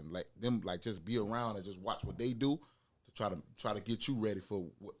ways and, like, them, like, just be around and just watch what they do to try to get you ready for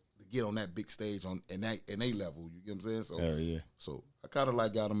what, to get on that big stage in they level. You get what I'm saying? So, yeah. So I kind of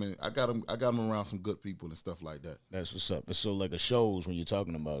like got him in. I got him around some good people and stuff like that. That's what's up. So like a shows, when you're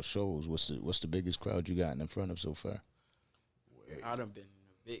talking about shows, what's the biggest crowd you gotten in front of so far? I done been in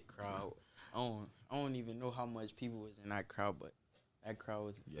a big crowd. I don't even know how much people was in that crowd, but that crowd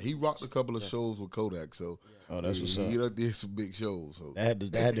was. Yeah, he rocked a couple of shows with Kodak, so Oh, that's what's up. He did some big shows. So That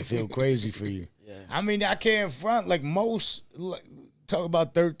had to feel crazy for you. Yeah. I mean, I can't front like most. Like, talk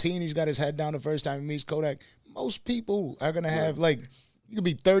about 13. He's got his head down the first time he meets Kodak. Most people are gonna have like. You could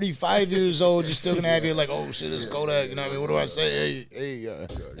be 35 years old, you're still gonna have you like, oh shit, it's Kodak. You know what I mean? What do I say?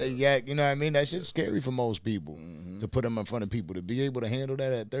 Hey, yak. You know what I mean? That shit's scary for most people to put him in front of people. To be able to handle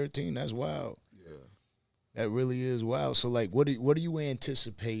that at 13, that's wild. yeah, That really is wild. So like, what do you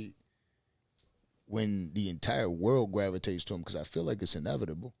anticipate when the entire world gravitates to him? Because I feel like it's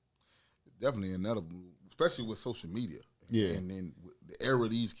inevitable. definitely another, especially with social media. Yeah. And then with the era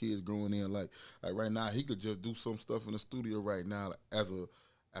these kids growing in, like right now, he could just do some stuff in the studio right now like, as a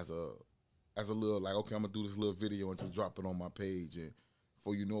little like, okay, I'm gonna do this little video and just drop it on my page, and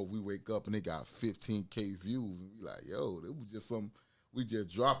before you know it, we wake up and it got 15K views, and we like, yo, it was just some we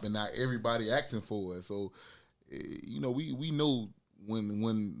just dropped, and now everybody asking for it. So, you know, we know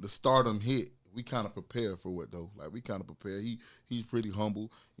when the stardom hit, we kind of prepare for it though. Like we kind of prepare. He's pretty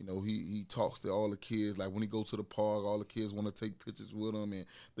humble. You know, he talks to all the kids. Like when he goes to the park, all the kids want to take pictures with him and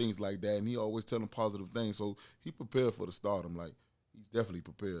things like that. And he always telling positive things. So he prepared for the stardom. Like he's definitely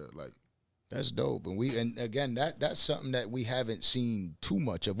prepared. Like That's dope. And again, that's something that we haven't seen too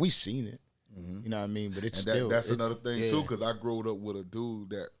much of. We've seen it. You know what I mean? But it's still that's another thing too, yeah. because I grew up with a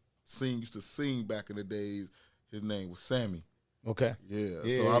dude that used to sing back in the days. His name was Sammy. Okay. Yeah.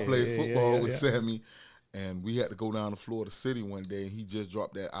 So I played football with Sammy, and we had to go down to Florida City one day, and he just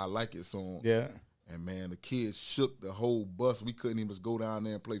dropped that "I Like It" song. Yeah. And man, the kids shook the whole bus. We couldn't even go down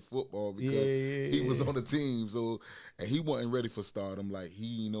there and play football because he was on the team. So, and he wasn't ready for stardom. Like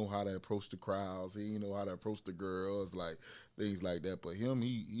he didn't know how to approach the crowds. He didn't know how to approach the girls, like things like that. But him,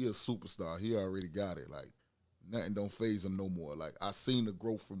 he a superstar. He already got it. Like nothing don't phase him no more. Like I seen the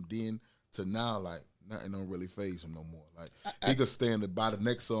growth from then to now. Like nothing don't really phase him no more. Like he could stand by the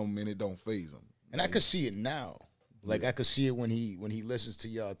next song and it don't phase him. And I could see it now. Like I could see it when he listens to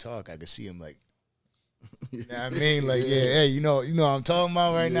y'all talk. I could see him like. You know what I mean? Like, hey, you know what I'm talking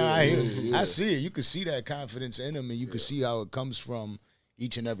about right now? I see it. You could see that confidence in him, and you could see how it comes from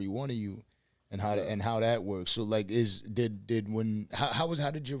each and every one of you, and how that works. So, like,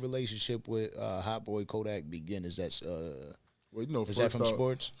 how did your relationship with Hot Boy Kodak begin? Is that well, you know, is that from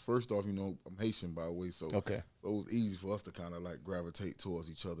sports? First off, you know, I'm Haitian by the way, so okay. So it was easy for us to kind of like gravitate towards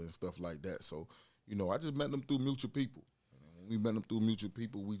each other and stuff like that. So, you know, I just met them through mutual people. When we met them through mutual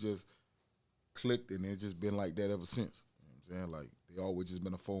people, we just clicked, and it's just been like that ever since. You know what I'm saying? Like they always just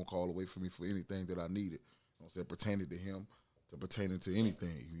been a phone call away from me for anything that I needed. You know what I'm saying? Pertaining to him, to pertaining to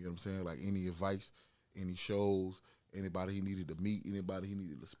anything. You know what I'm saying? Like any advice, any shows, anybody he needed to meet, anybody he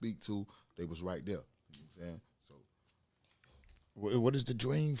needed to speak to, they was right there. You know what I'm saying? So what is the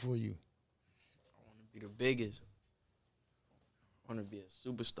dream for you? I want to be the biggest. I want to be a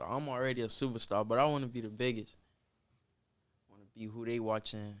superstar. I'm already a superstar, but I want to be the biggest. Be who they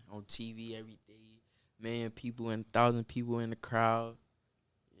watching on TV every day, million people and 1,000 people in the crowd.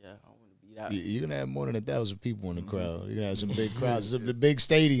 Yeah, I want to be that. You're gonna have more than 1,000 people in the crowd. You're gonna have some big crowds. The big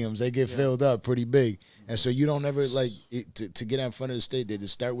stadiums, they get filled up pretty big. And so you don't ever like to get in front of the stage. Did it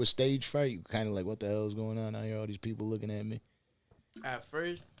start with stage fright? You kind of like, what the hell is going on out here? All these people looking at me. At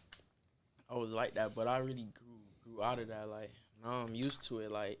first, I was like that, but I really grew out of that. Like now I'm used to it.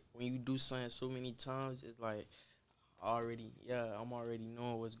 Like when you do something so many times, it's like I'm already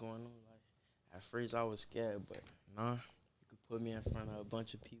knowing what's going on. Like at first I was scared, but nah, you could put me in front of a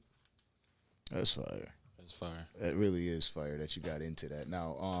bunch of people. That's fire. That's fire. That really is fire that you got into that.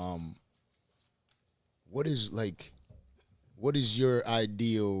 Now, what is your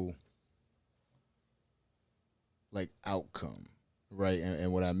ideal like outcome, right?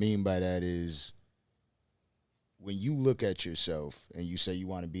 And what I mean by that is when you look at yourself and you say you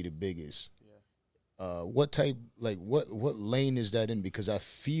want to be the biggest. What type, like, what lane is that in? Because I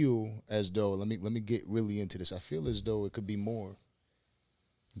feel as though, let me get really into this. I feel as though it could be more.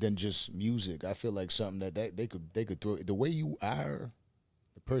 than just music. I feel like something that they could throw the way you are,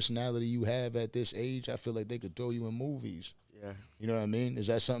 the personality you have at this age. I feel like they could throw you in movies. Yeah. You know what I mean? Is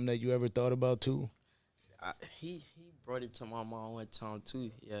that something that you ever thought about too? He brought it to my mom one time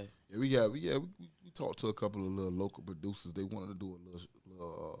too. Yeah. Yeah, we talked to a couple of little local producers. They wanted to do a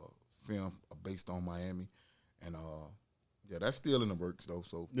little film based on Miami, and yeah, that's still in the works though.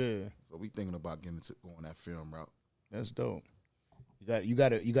 So Yeah, so we thinking about going that film route. that's dope. You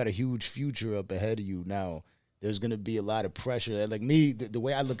got a huge future up ahead of you now. There's gonna be a lot of pressure. Like me, the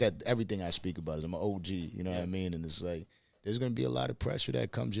way I look at everything I speak about is I'm an OG. You know what I mean? And it's like there's gonna be a lot of pressure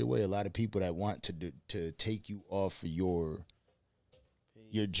that comes your way. A lot of people that want to take you off of your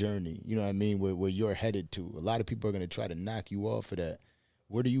journey. You know what I mean? Where you're headed to. A lot of people are gonna try to knock you off of that.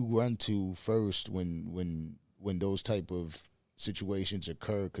 Where do you run to first when those type of situations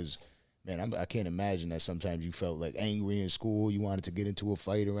occur? Because man, I can't imagine that sometimes you felt like angry in school. You wanted to get into a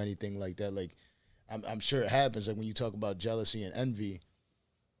fight or anything like that. Like I'm sure it happens. Like when you talk about jealousy and envy.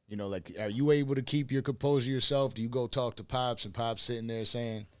 You know, like, are you able to keep your composure yourself? Do you go talk to Pops and Pops sitting there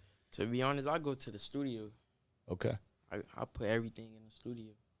saying? To be honest, I go to the studio. Okay. I put everything in the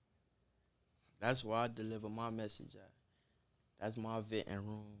studio. That's where I deliver my message at. That's my venting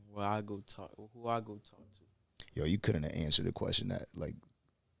room where I go talk, who I go talk to. Yo, you couldn't have answered the question that like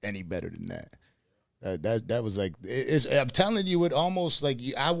any better than that. That was like I'm telling you, it almost like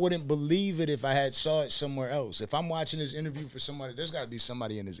I wouldn't believe it if I had saw it somewhere else. If I'm watching this interview for somebody, there's got to be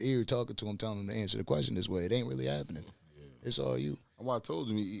somebody in his ear talking to him, telling him to answer the question this way. It ain't really happening. Yeah. It's all you. Well, I told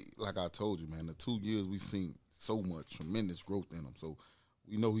you, like I told you, man. The 2 years we seen so much tremendous growth in him. So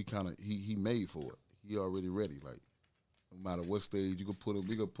we know he made for it. He already ready. Like no matter what stage you could put him,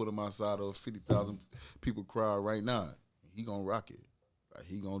 we could put him outside of 50,000 people crowd right now. He gonna rock it. Like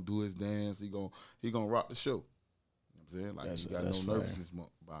he gonna do his dance. He gonna rock the show. You know what I'm saying? Like he got no nervousness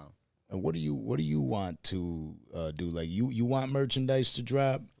about him. And what do you want to do? Like you want merchandise to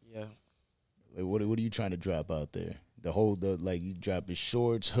drop? Yeah. Like what are you trying to drop out there? Like you drop the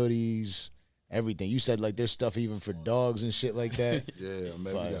shorts, hoodies, everything. You said like there's stuff even for dogs and shit like that. Yeah,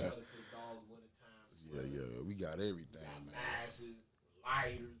 man. Yeah, we got everything, man. Glasses,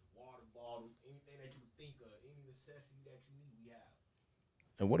 lighters, water bottles, anything that you think of, any necessity that you need, we have.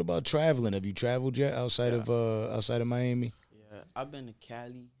 And what about traveling? Have you traveled yet outside of Miami? Yeah, I've been to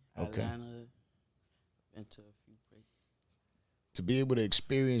Cali, Atlanta, been to a few places. To be able to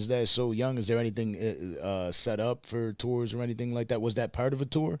experience that so young, is there anything set up for tours or anything like that? Was that part of a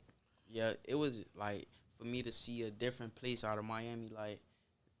tour? Yeah, it was like for me to see a different place out of Miami. Like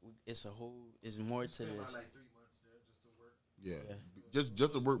it's more to this. Like 3 months there just to work. Yeah.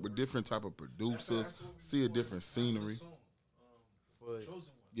 Just to work with different type of producers, see a different scenery.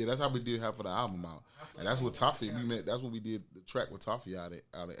 Yeah, that's how we did have for the album out, and that's what Toffee we met. That's when we did the track with Toffee out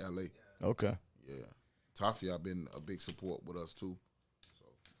of LA. Okay. Yeah, Toffee have been a big support with us too. So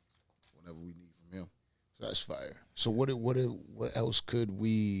whatever we need from him, that's fire. So what else could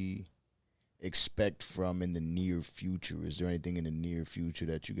we expect from in the near future? Is there anything in the near future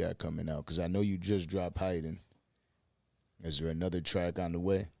that you got coming out? Because I know you just dropped Hiding. Is there another track on the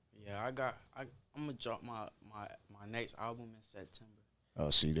way? Yeah, I'm gonna drop my next album in September. Oh,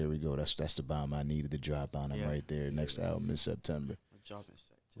 see, there we go. That's the bomb I needed to drop on him right there. Next album in September. I'm dropping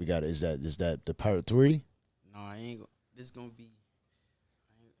September. We got is that the part 3? No, I ain't. This gonna be.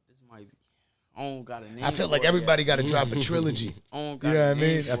 This might be. I don't got a name. I feel like everybody got to drop a trilogy. I don't You got know what a I name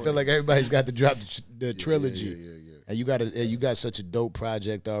mean? I for feel it. like everybody's got to drop the trilogy. Yeah. And you got such a dope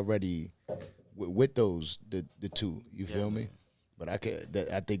project already with those the two. You feel me? But I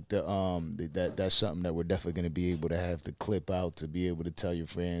think that's something that we're definitely going to be able to have to clip out to be able to tell your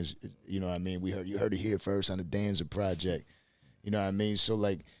friends. You know what I mean? You heard it here first on the Danza project. You know what I mean? So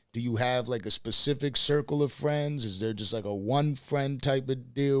like, do you have like a specific circle of friends? Is there just like a one friend type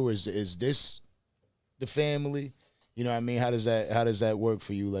of deal? Or is this the family? You know what I mean? How does that work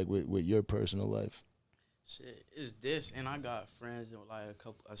for you? Like with your personal life? Shit, it's this, and I got friends and like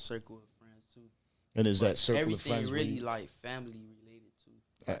a circle of friends too. And is that circle everything of friends really like family related too?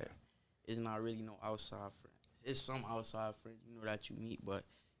 Right. It's not really no outside friends. It's some outside friends, that you meet, but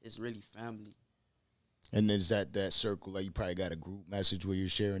it's really family. And is that circle, like you probably got a group message where you're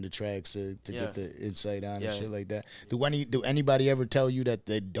sharing the tracks to get the insight on and shit like that? Do anybody ever tell you that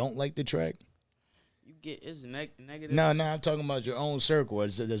they don't like the track? You get it's negative. No, I'm talking about your own circle.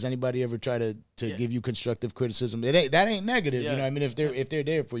 Does anybody ever try to give you constructive criticism? That ain't negative. You know what I mean? If they're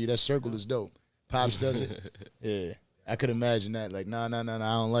there for you, that circle is dope. Pops does it. Yeah. I could imagine that. Like, no, I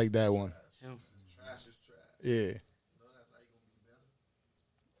don't like that one. Trash is trash. Yeah. That's how you gonna be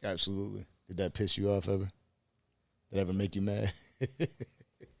better. Absolutely. Did that piss you off ever? Did it ever make you mad?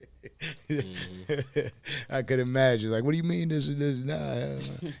 I could imagine. Like, what do you mean this and this? Nah.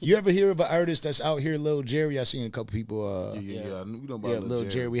 You ever hear of an artist that's out here, Lil Jerry? I seen a couple people. Yeah. We know about Lil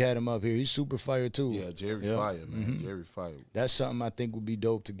Jerry. We had him up here. He's super fire too. Yeah, Jerry Fire, man. Jerry Fire. That's something I think would be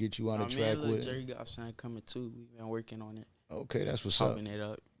dope to get you on a track Lil with. Jerry got something coming too. We've been working on it. Okay, that's what's up. Pumping it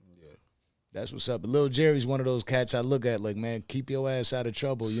up. That's what's up. But Lil Jerry's one of those cats I look at like, man, keep your ass out of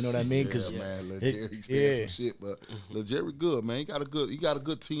trouble. You know what I mean? Yeah, man, Lil Jerry stands some shit, but Lil Jerry good, man. He got a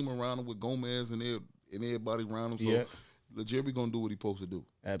good team around him with Gomez and everybody around him. So Lil Jerry gonna do what he supposed to do.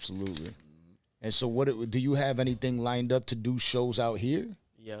 Absolutely. And so, do you have anything lined up to do shows out here?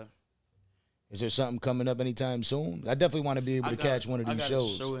 Yeah. Is there something coming up anytime soon? I definitely want to be able to catch one of these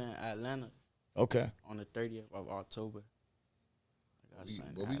shows. I got a show in Atlanta. Okay. On the 30th of October.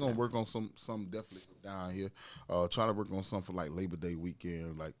 But we gonna work on some definitely down here. Try to work on something for like Labor Day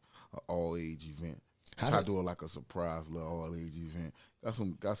weekend, like an all age event. Try to do it like a surprise little all age event.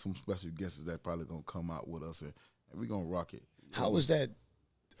 Got some special guests that probably gonna come out with us, and we gonna rock it. How is that?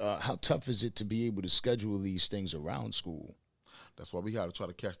 How tough is it to be able to schedule these things around school? That's why we got to try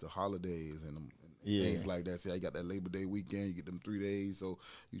to catch the holidays and things like that. See, you got that Labor Day weekend, you get them 3 days, so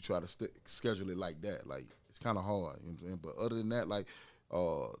you try to schedule it like that. Like, it's kind of hard, you know what I'm saying? But other than that, like,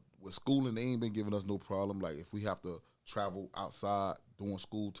 with schooling, they ain't been giving us no problem. Like, if we have to travel outside during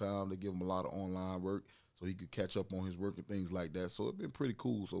school time, they give him a lot of online work so he could catch up on his work and things like that. So it's been pretty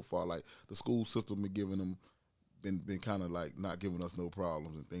cool so far. Like, the school system been giving them, been kind of like not giving us no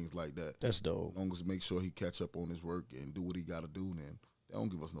problems and things like that. That's dope. As long as make sure he catch up on his work and do what he got to do, then they don't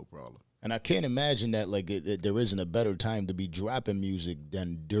give us no problem. And I can't imagine that like there isn't a better time to be dropping music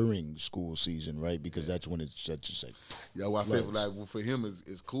than during school season, right? Because that's when it's just like I say for him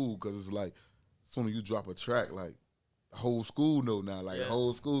it's cool because it's like as soon as you drop a track, like the whole school know now, like the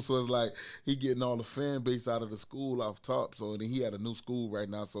whole school. So it's like he getting all the fan base out of the school off top. So then he had a new school right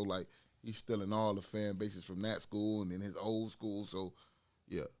now, so like he's stealing all the fan bases from that school and then his old school. So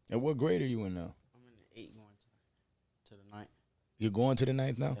yeah. And what grade are you in now? I'm in the 8th going to the 9th. You're going to the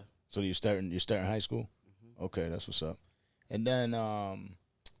 9th now? Yeah. So you're starting high school? Mm-hmm. Okay, that's what's up. And then I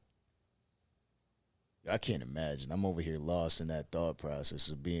can't imagine. I'm over here lost in that thought process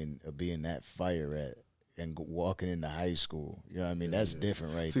of being that fire and walking into high school. You know what I mean? That's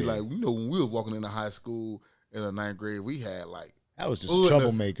different right there. See, like, you know, when we were walking into high school in the 9th grade, we had like I was just a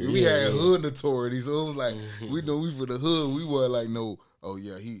troublemaker. We had hood notoriety, so it was like we know we for the hood. We were like, no, oh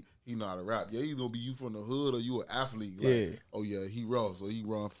yeah, he know how to rap. Yeah, he gonna be you from the hood or you an athlete. Like, oh yeah, he raw, so he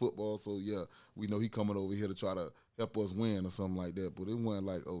run football. So yeah, we know he coming over here to try to help us win or something like that. But it wasn't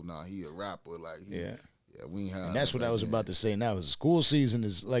like, oh nah, he a rapper. Like we ain't have. And that's what I was about to say. Now, school season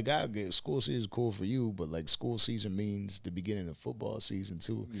is like school season is cool for you, but like school season means the beginning of football season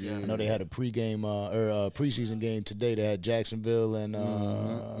too. Yeah. I know they had a pregame or preseason game today. They had Jacksonville and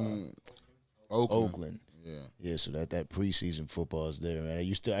Oakland. Yeah. So that preseason football is there, man. Are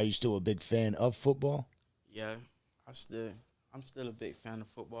you still a big fan of football? Yeah, I'm still a big fan of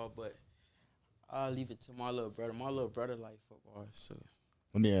football, but I'll leave it to my little brother. My little brother like football, so.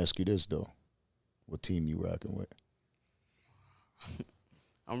 Let me ask you this though. What team you rocking with?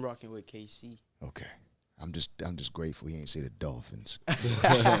 I'm rocking with KC. Okay. I'm just grateful he ain't say the Dolphins. You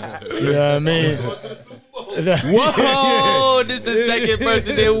know what I mean? Whoa, this the second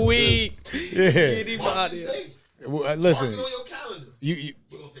person that week. Get him out of here. Listen, you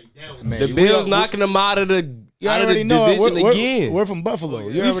gonna say down. Man, the Bills knocking them out of the division again. We're from Buffalo.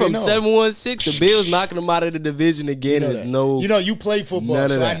 We from 716. The Bills knocking them out of the division again. There's no. You know, you play football,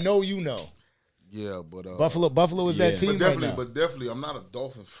 so I know you know. Yeah, but Buffalo is that team right now. But definitely, I'm not a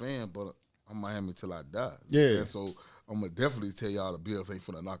Dolphins fan, but I'm Miami till I die. Yeah. And so I'm gonna definitely tell y'all the Bills ain't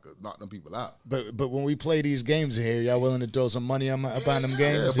finna knock them people out. But when we play these games here, y'all willing to throw some money up on them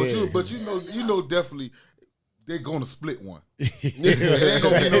games? Yeah, but you know definitely they're gonna split one. It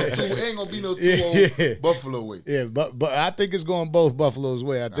ain't gonna be no two Buffalo way. Yeah, but I think it's going both Buffalo's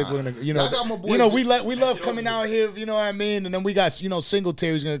way. I think we're gonna, we love coming out here. You know what I mean? And then we got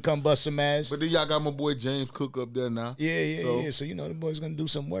Singletary's gonna come bust some ass. But then y'all got my boy James Cook up there now. Yeah. So the boys gonna do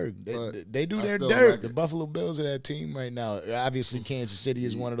some work. They do their dirt. Like the Buffalo Bills are that team right now. Obviously, Kansas City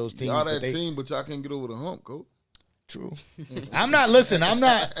is one of those teams. Y'all that team, but y'all can't get over the hump, coach. True. I'm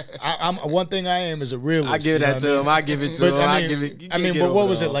one thing I am is a realist. I give that to him. I give it to him. But what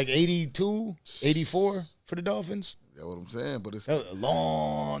was it, like 82, 84 for the Dolphins? That's what I'm saying, but it's a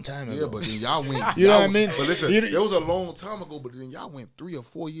long time ago. Yeah, but then y'all went. You know what I mean? But listen, it was a long time ago. But then y'all went 3 or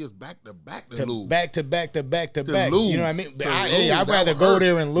 4 years back to back to lose. Back to back. To lose. You know what I mean? I'd rather go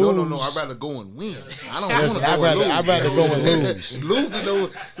there and lose. No. I'd rather go and win. I don't want to go and lose. I'd rather go and lose. Losing though.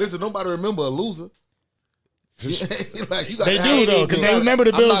 Listen, nobody remember a loser. Like, you They do though, because they remember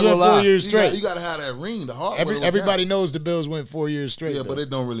the I'm Bills not went gonna 4 lie. years straight. You got to have that ring. The hard way. Everybody knows the Bills went 4 years straight. Yeah, though. but it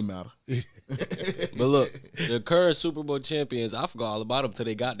don't really matter. But look, the current Super Bowl champions, I forgot all about them till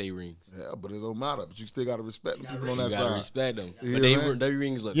they got their rings. Yeah, but it don't matter. But you still got to respect the people on You that gotta side. respect them. Yeah, But man. they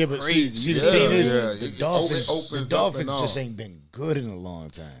rings look Yeah, but crazy. see You the thing see is, yeah. the It Dolphins, opens the up Dolphins and all. just ain't been good in a long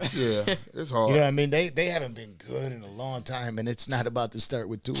time. Yeah, it's hard. You know what I mean? They haven't been good in a long time, and it's not about to start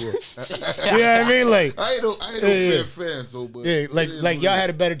with Tua. You know what I mean? Like, I ain't no Yeah. fan, so but yeah, it is what y'all it had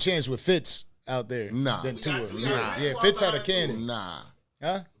a better chance with Fitz out there Nah. than We Tua. got Yeah, Fitz had a cannon. is. Nah.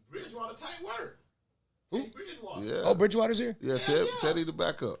 Huh? Bridgewater tight word. Who? Bridgewater. Yeah. Oh, Bridgewater's here? Yeah, Teddy the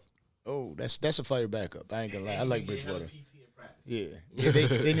backup. Oh, that's a fire backup. I ain't gonna lie. I like Bridgewater. PT in practice.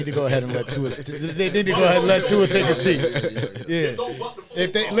 Yeah, they need to go ahead and let Tua. They need to go ahead and let Tua take a seat. Yeah.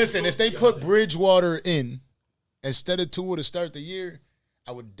 If they put Bridgewater in instead of Tua to start the year,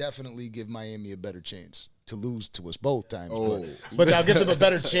 I would definitely give Miami a better chance to lose to us both times. Oh. But I'll give them a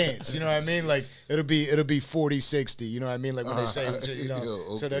better chance. You know what I mean? Like it'll be 40-60. You know what I mean? Like when they say, you know,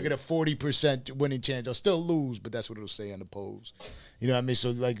 Yo, so they'll okay. get a 40% winning chance. They'll still lose, but that's what it'll say on the polls. You know what I mean?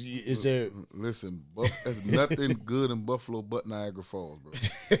 So like, is there? Listen, there's nothing good in Buffalo but Niagara Falls, bro.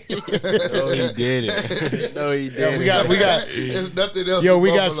 No, he did it. No, he did Yeah, it. we got. There's nothing else. Yo, in we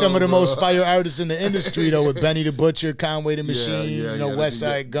got Buffalo, some of the bro. most fire artists in the industry though, with Benny the Butcher, Conway the Machine, Yeah, you know, yeah, West they-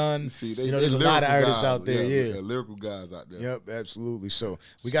 Side Gun. See, You know, there's a lot of lyrical artists guys, out there. Yeah. lyrical guys out there. Yep, absolutely. So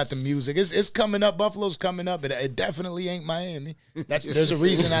we got the music. It's coming up. Buffalo's coming up. It definitely ain't Miami. There's a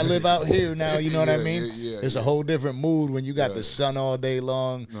reason I live out here now. You know what I Yeah, mean? yeah, There's a whole different mood when you got the sun all day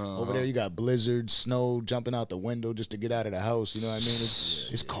long. Uh-huh. Over there, you got blizzard, snow, jumping out the window just to get out of the house. You know what I mean?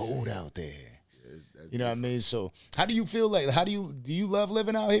 It's cold out there. You know what I mean? So how do you feel like? Do you love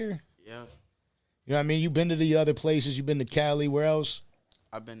living out here? Yeah, You know what I mean? You've been to the other places. You've been to Cali. Where else?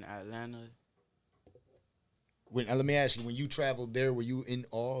 I've been to Atlanta. Let me ask you, when you traveled there, were you in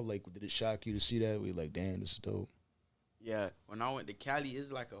awe? Like, did it shock you to see that? Were you like, damn, this is dope? Yeah, when I went to Cali,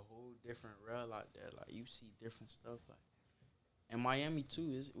 it's like a whole different rail out there. Like you see different stuff. Like, and Miami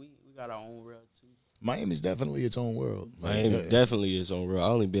too. We got our own rail too. Miami's definitely its own world. Miami definitely is on real. I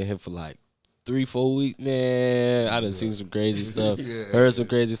only been here for like 3-4 weeks, man. I done seen some crazy stuff. Heard some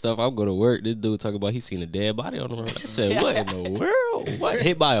crazy stuff. I'm going to work. This dude talking about he seen a dead body on the road. I said, what in the world? What?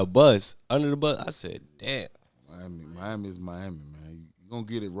 Hit by a bus, under the bus. I said, damn. Miami is Miami, man. You gonna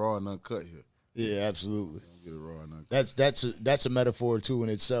get it raw and uncut here. Yeah, absolutely. You gonna get it raw and uncut. That's a metaphor too in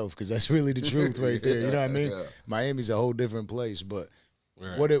itself, because that's really the truth right there. You know what I mean? Yeah. Miami's a whole different place. But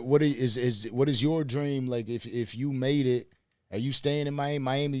Right. what is your dream? Like, if you made it, are you staying in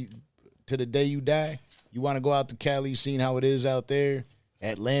Miami to the day you die? You want to go out to Cali, seeing how it is out there?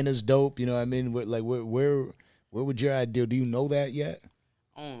 Atlanta's dope. You know what I mean? Where would your ideal? Do you know that yet?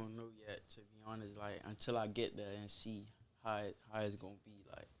 I don't know yet, to be honest. Like until I get there and see how it's gonna be.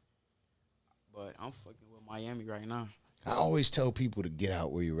 Like, but I'm fucking with Miami right now. I always tell people to get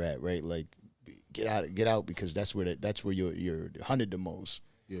out where you're at, right? Like, get out because that's where you're hunted the most.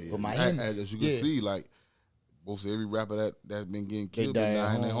 Yeah, yeah. But Miami, as you can see, like most every rapper that's been getting killed been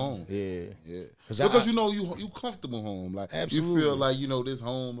dying at home. Yeah, Yeah, 'Cause because I- you know you comfortable home. Like Absolutely. you feel like this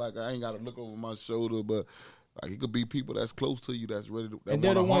home. Like I ain't got to look over my shoulder, but like it could be people that's close to you that's ready to. and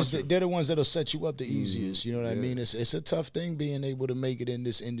they're the ones that'll set you up the easiest. You know what I Yeah. mean? It's a tough thing being able to make it in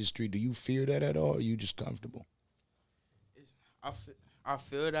this industry. Do you fear that at all? Or are you just comfortable? I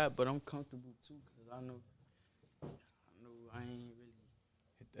feel that, but I'm comfortable too because I know I ain't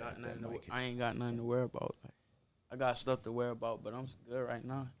really got nothing. I ain't got nothing to worry about. Like, I got stuff to worry about, but I'm good right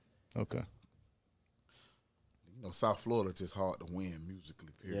now. Okay. You know, South Florida just hard to win musically.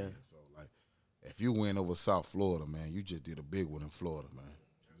 Period. Yeah. So like, if you win over South Florida, man, you just did a big one in Florida, man.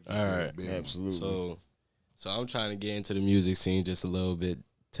 All right. Big one. Absolutely. So I'm trying to get into the music scene just a little bit,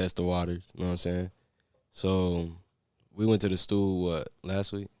 test the waters. You know what I'm saying? So we went to the stool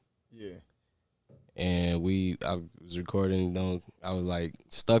last week, Yeah. and I was recording. I was like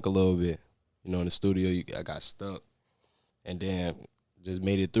stuck a little bit, you know, in the studio. I got stuck, and then just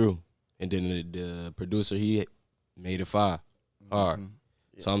made it through. And then the producer, he made it fire hard.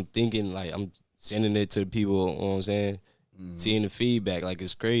 So I'm thinking like I'm sending it to the people. You know what I'm saying? Seeing the feedback, like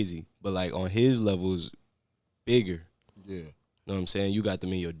it's crazy, but like on his level is bigger. Yeah. You know what I'm saying? You got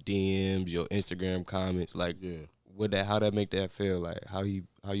them in your DMs, your Instagram comments. Like, Yeah. how that make that feel? Like, how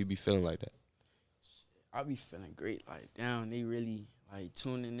you be feeling like that? I be feeling great. Like, damn, they really like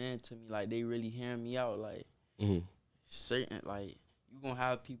tuning in to me. Like, they really hearing me out. Like, certain like you gonna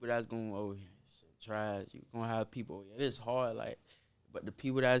have people that's gonna shit trash. You gonna have people. Yeah, it's hard. Like, but the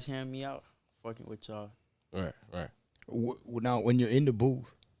people that's hearing me out, fucking with y'all. Right. Now, when you're in the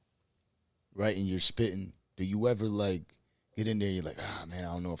booth, right, and you're spitting, do you ever like get in there? You're like, ah, man,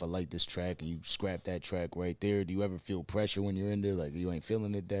 I don't know if I like this track, and you scrap that track right there. Do you ever feel pressure when you're in there, like you ain't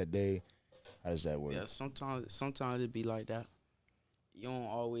feeling it that day? How does that work? Yeah, sometimes it be like that. You don't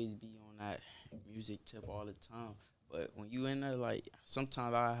always be on that music tip all the time. But when you in there, like,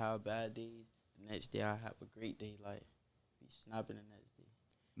 sometimes I have bad days. The next day I have a great day. Like, be snapping the next day.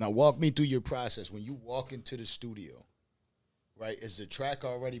 Now, walk me through your process. When you walk into the studio, right, is the track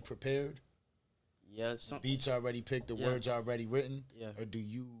already prepared? Yeah, Beats already picked, the words already written? Yeah. Or do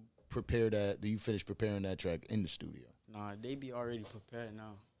you prepare that, do you finish preparing that track in the studio? Nah, they be already prepared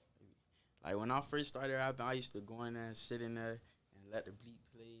now. Like, when I first started rapping, I used to go in there and sit in there and let the beat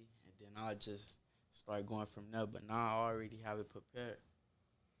play, and then I just start going from there. But now I already have it prepared.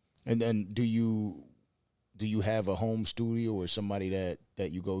 And then do you have a home studio or somebody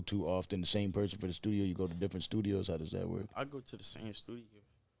that you go to often, the same person for the studio? You go to different studios? How does that work? I go to the same studio.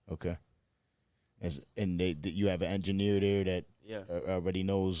 Okay. And you have an engineer there that Yeah. already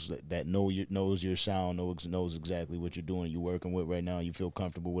knows knows your sound, knows exactly what you're doing, you're working with right now. You feel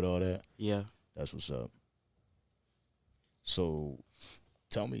comfortable with all that? Yeah. That's what's up. So,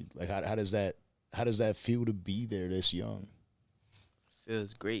 tell me, like, how does that feel to be there this young?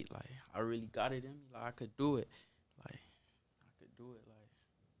 Feels great. Like, I really got it in me. Like, I could do it. Like, I could do it. Like,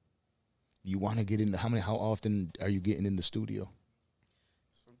 You want to get in? How often are you getting in the studio?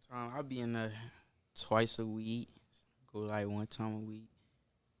 sometimes I'll be in there twice a week. Go like one time a week.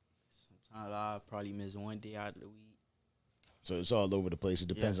 Sometimes I'll probably miss one day out of the week. So it's all over the place. It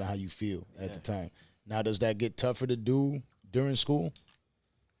depends on how you feel at the Yeah. time. Now, does that get tougher to do during school?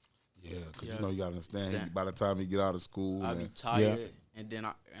 Yeah, because Yeah. you know you gotta understand. Understand. By the time you get out of school, I'll be and tired. And then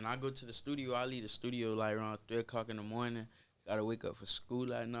I go to the studio. I leave the studio like around 3 o'clock in the morning. Gotta wake up for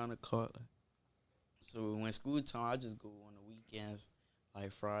school at 9 o'clock. So when school time, I just go on the weekends,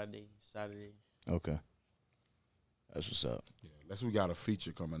 like Friday, Saturday. Okay. That's what's up. yeah, unless we got a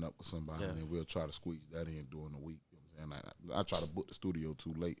feature coming up with somebody, Yeah. then we'll try to squeeze that in during the week. You know what I'm saying? I try to book the studio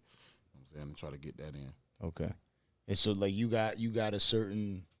too late. You know what I'm saying? And try to get that in. Okay. And so, like, you got a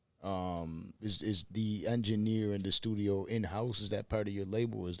certain is the engineer in the studio in house? Is that part of your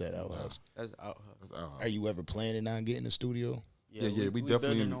label? Or is that out house? That's out. That's our Are you ever planning on getting a studio? Yeah, we definitely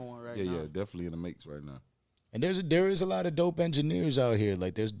building in, on one right yeah, now. yeah, definitely in the mix right now. And there is a lot of dope engineers out here.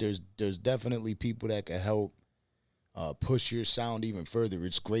 Like there's definitely people that can help push your sound even further.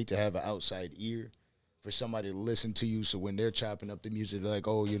 It's great to have an outside ear for somebody to listen to you. So when they're chopping up the music, they're like,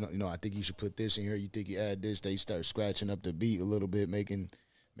 oh, you know, I think you should put this in here. You think you add this? They start scratching up the beat a little bit, making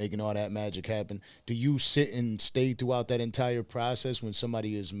all that magic happen. Do you sit and stay throughout that entire process when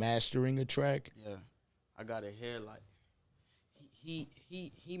somebody is mastering a track? Yeah, I got a hair like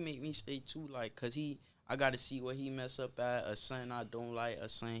he make me stay too, like, cause I gotta see what he mess up at, or something I don't like, or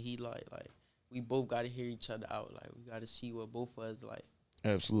something he like we both gotta hear each other out, like we gotta see what both of us like.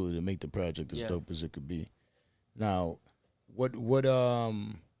 Absolutely, to make the project as Yeah. dope as it could be. Now, what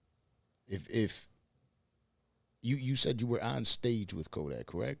if you said you were on stage with Kodak,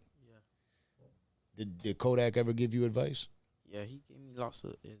 correct? Yeah, Did Kodak ever give you advice? yeah, he gave me lots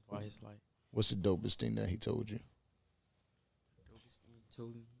of advice, like What's the dopest thing that he told you?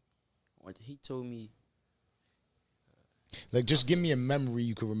 he told me Like, just give me a memory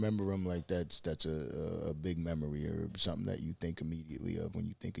you can remember him. Like that's a big memory or something that you think immediately of when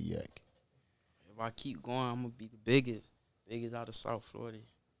you think of Yak. if I keep going, I'm gonna be the biggest out of South Florida.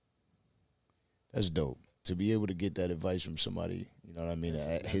 That's dope to be able to get that advice from somebody. You know what I mean?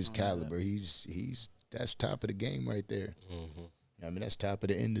 At his That's on that. caliber, he's that's top of the game right there. Mm-hmm. I mean, that's top of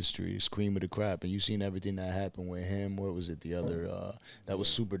the industry, it's cream of the crop. And you seen everything that happened with him. What was it? The other that was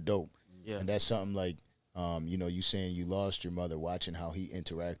super dope. Yeah, And that's something like, you know, you saying you lost your mother, watching how he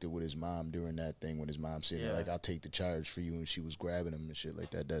interacted with his mom during that thing when his mom said, Yeah. like, I'll take the charge for you, and she was grabbing him and shit like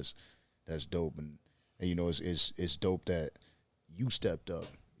that. That's dope. And you know, it's dope that you stepped up.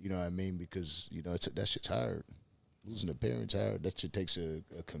 You know what I mean? Because, you know, that shit's hard. Losing a parent's hard. That shit takes a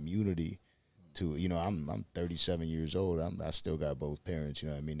community to, you know, I'm 37 years old. I still got both parents. You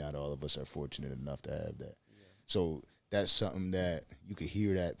know what I mean? Not all of us are fortunate enough to have that. So that's something that you could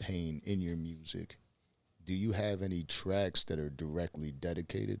hear that pain in your music. Do you have any tracks that are directly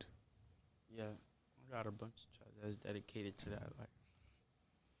dedicated? yeah, I got a bunch of tracks that's dedicated to that. Like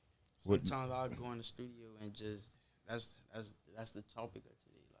What- sometimes I'll go in the studio and just that's the topic of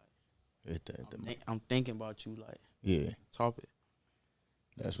today. Like Hit that, hit that mic. I'm thinking about you, like Yeah, topic.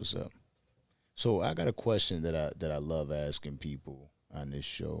 that's what's up. So I got a question that I love asking people on this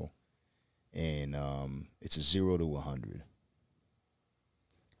show, and it's a 0 to 100.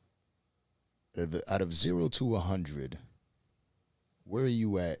 Out of 0 to 100, where are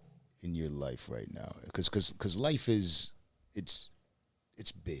you at in your life right now? Because life is it's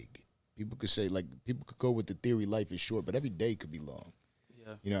big. People could say people could go with the theory life is short, but every day could be long.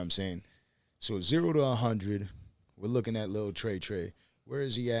 Yeah. You know what I'm saying? So 0 to 100, we're looking at Lil Tre Tre. Where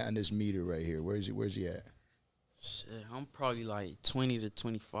is he at on this meter right here? Where's he at? Shit, I'm probably like 20 to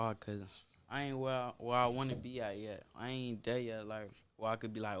 25 because I ain't where I want to be at yet. I ain't there yet. Like, I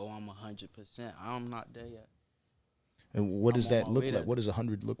could be like, oh, I'm 100%. I'm not there yet. And what does that look like? there. What does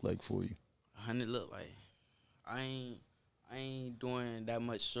 100 look like for you? 100 look like I ain't doing that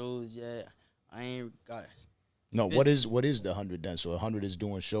much shows yet. I ain't got. No, what is the 100 then? So 100 is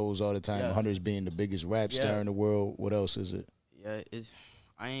doing shows all the time. Yeah. 100 is being the biggest rap star in the world. What else is it? Yeah,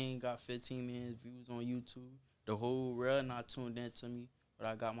 I ain't got 15 million views on YouTube. The whole world not tuned in to me, but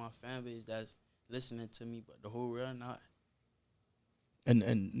I got my fan base that's listening to me. But the whole world not.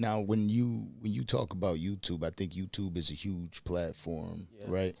 And now when you talk about YouTube, I think YouTube is a huge platform,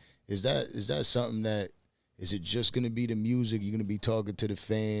 right? Is that something that is it just gonna be the music? You're gonna be talking to the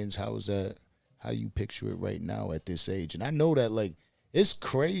fans? How is that? How you picture it right now at this age? And I know that it's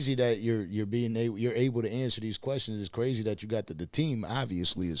crazy that you're able to answer these questions. It's crazy that you got the team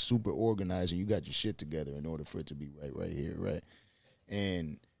obviously is super organized and you got your shit together in order for it to be right here, right?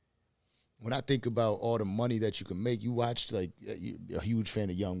 And when I think about all the money that you can make, you watched you're a huge fan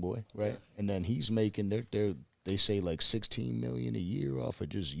of YoungBoy, right? Yeah. And then he's making they say like 16 million a year off of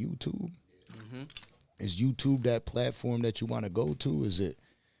just YouTube. Mm-hmm. Is YouTube that platform that you want to go to? Is it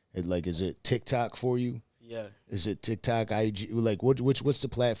TikTok for you? Yeah. Is it TikTok, IG? Like what's the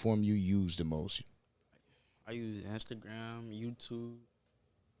platform you use the most? I use Instagram, YouTube,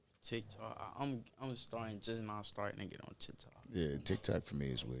 TikTok. I'm starting to get on TikTok. Yeah, TikTok for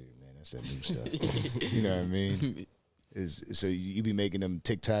me is weird, man. That's that new stuff. You know what I mean? So you be making them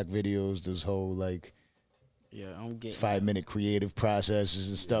TikTok videos, those whole I'm getting 5-minute creative processes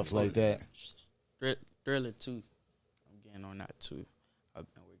and stuff like that. Thriller 2. I'm getting on that too.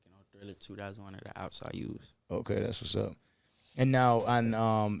 I've been working on Thriller 2. That's one of the apps I use. Okay, that's what's up. And now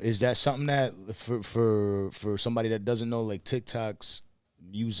on is that something that for somebody that doesn't know, like TikTok's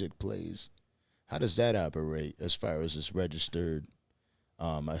music plays, how does that operate as far as it's registered?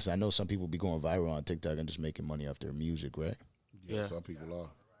 I know some people be going viral on TikTok and just making money off their music, right? Yeah, some people are.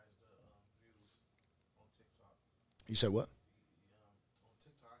 You said what?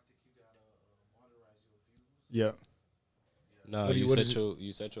 Yeah. No, you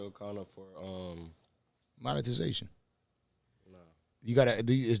set your account up for monetization. No. You gotta.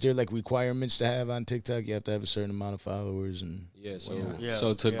 Is there requirements to have on TikTok? You have to have a certain amount of followers and. Yeah.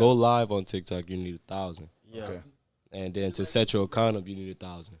 So to go live on TikTok, you need 1,000. Yeah. Okay. And then to set your account up, you need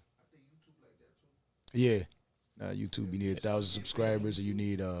 1,000. Yeah. YouTube, you need 1,000 subscribers, and you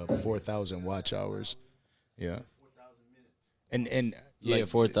need 4,000 watch hours. Yeah. And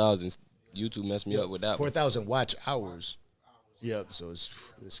 4,000. YouTube messed me up with that. 4,000 watch hours. Yep. So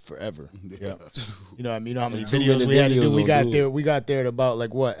it's forever. Yeah. You know what I mean? You know how many videos we had to do? We got there at about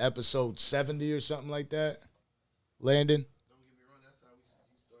episode 70 or something like that. Landon.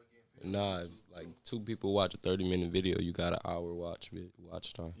 Nah, it's like 2 people watch a 30-minute video. You got an hour watch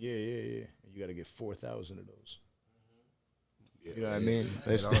time. Yeah. You got to get 4,000 of those. Yeah, you know what I mean?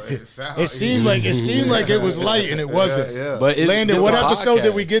 It seemed like it was light and it wasn't. Yeah. But Landon, what episode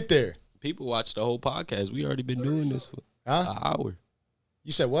did we get there? People watch the whole podcast. We already been doing this for an hour.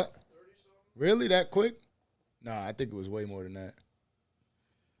 You said what? Really? That quick? Nah, I think it was way more than that.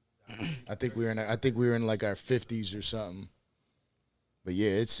 I think we were in like our 50s or something. But yeah,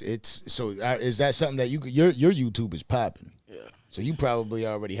 it's so is that something that your YouTube is popping? Yeah. So you probably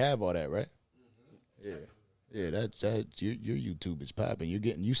already have all that, right? Yeah. Yeah, that's your YouTube is popping.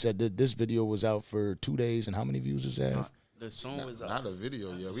 You said that this video was out for 2 days, and how many views does that have? The song was out. Not a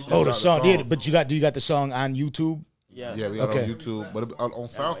video, yeah. The song. Yeah, but do you got the song on YouTube? Yeah. Yeah, we got it on YouTube. But on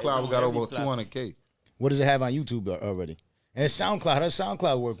SoundCloud, we got over 200K. What does it have on YouTube already? And it's SoundCloud. How does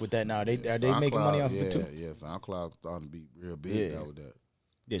SoundCloud work with that now? Are they making money off of it too? Yeah, SoundCloud starting to be real big now with that.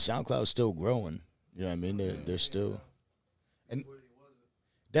 Yeah, SoundCloud's still growing. You know what I mean? They're still. And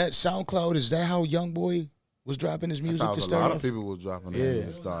that SoundCloud, is that how YoungBoy was dropping his music to start? A lot of people was dropping it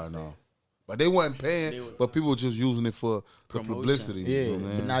to start now. But they wasn't paying, but people were just using it for the publicity. Yeah, you know,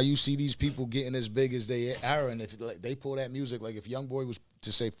 man. But now you see these people getting as big as they are, and if they pull that music, if YoungBoy was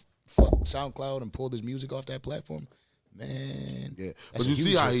to say fuck SoundCloud and pull his music off that platform, man. Yeah, but you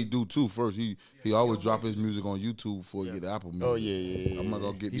see how he do too. First, he always drop his music on YouTube before he get Apple Music. Oh yeah. I'm not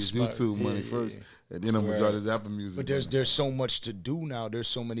gonna get his YouTube money first, and then I'm gonna drop his Apple Music. But there's so much to do now. There's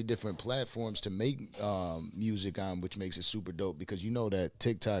so many different platforms to make music on, which makes it super dope. Because you know that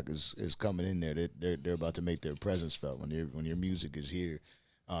TikTok is coming in there. They're about to make their presence felt when your music is here.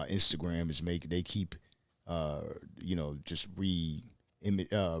 Instagram is they keep just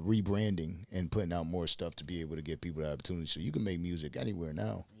rebranding and putting out more stuff to be able to get people the opportunity. So you can make music anywhere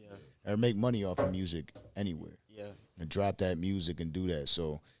now, or make money off of music anywhere. Yeah. And drop that music and do that.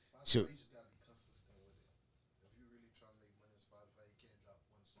 So You just gotta be consistent with it. If you really trying to make money on Spotify, you can't drop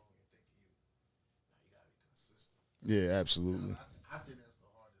one song and think you. You gotta be consistent. yeah, absolutely. I think that's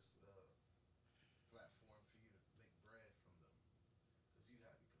the hardest platform for you to make bread from them, because you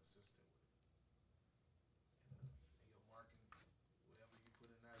gotta be consistent with it. And your marketing, whatever you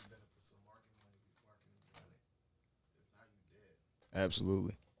put in there, you better put some marketing money behind it. If not, you dead.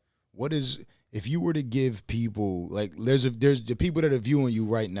 Absolutely. What is, if you were to give people, like, there's the people that are viewing you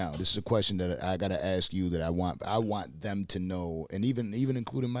right now. This is a question that I gotta ask you that I want them to know, and even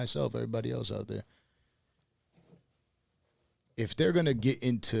including myself, everybody else out there. If they're gonna get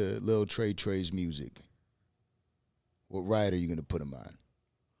into Lil Tre Tre's music, what ride are you gonna put them on?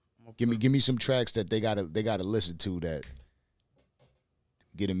 Give me some tracks that they gotta listen to that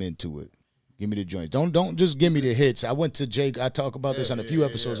get them into it. Give me the joints. Don't just give me the hits. I went to Jake. I talk about this on a few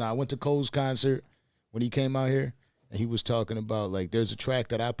episodes now. I went to Cole's concert when he came out here, and he was talking about, like, there's a track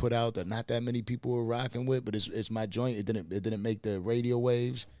that I put out that not that many people were rocking with, but it's my joint. It didn't make the radio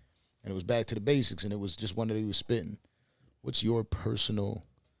waves, and it was back to the basics, and it was just one that he was spitting. What's your personal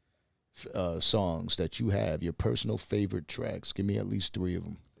songs that you have? Your personal favorite tracks? Give me at least 3 of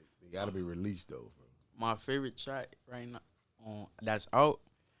them. They gotta be released though, bro. My favorite track right now that's out,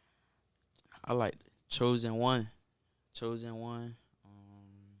 I like Chosen One. Chosen One.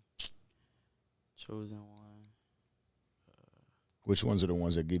 Which ones are the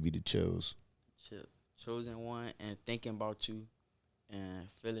ones that give you the chills? Chosen One and Thinking About You and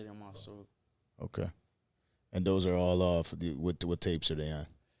Feel It in My Soul. Okay. And those are all off. What tapes are they on?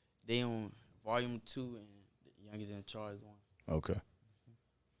 They on Volume 2 and the Youngest in Charge 1. Okay.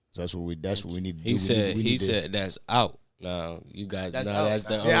 So that's what we need to do. He said that's out. No, you got that's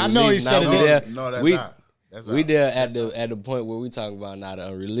the I know he said it. No, that's we, not. That's we out. there at the point where we talking about now the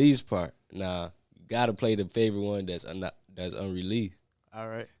unreleased part. Now you gotta play the favorite one that's unreleased. All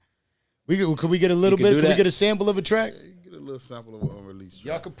right. Can we get a little bit? Can we get a sample of a track? Yeah, you get a little sample of an unreleased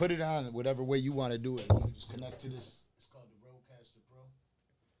Y'all track. can put it on whatever way you want to do it. You can just connect to this. It's called the Rodecaster Pro.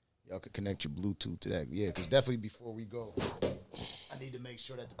 Y'all can connect your Bluetooth to that. Yeah, because definitely before we go, I need to make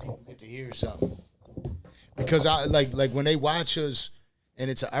sure that the people get to hear something. Because I like when they watch us, and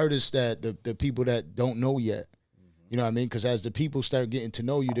it's an artist that the people that don't know yet, you know what I mean? Because as the people start getting to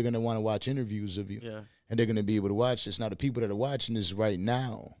know you, they're gonna want to watch interviews of you, and they're gonna be able to watch this. Now the people that are watching this right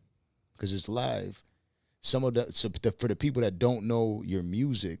now, because it's live, for the people that don't know your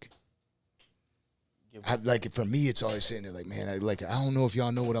music, for me, it's always saying they're like, man, I don't know if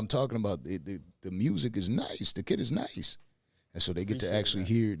y'all know what I'm talking about. The music is nice. The kid is nice. And so they get to actually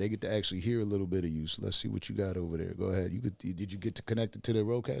hear. They get to actually hear a little bit of you. So let's see what you got over there. Go ahead. Did you get to connect it to the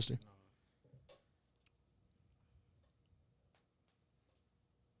Rodecaster?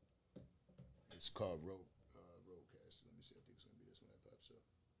 It's called Rodecaster. Let me see. I think it's gonna be this one that pops up.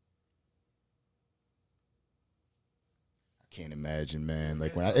 I can't imagine, man.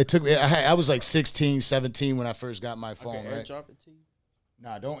 Like when I was like 16, 17 when I first got my phone. Right? Airdrop it to you.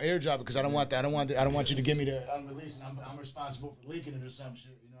 Nah, don't airdrop it because I don't want that. I don't want you to give me the unreleased. And I'm responsible for leaking it or some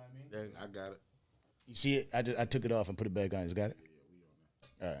shit. You know what I mean? I got it. You see it? I took it off and put it back on. You got it?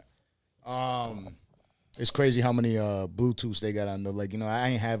 All right. It's crazy how many Bluetooths they got on the, like, you know, I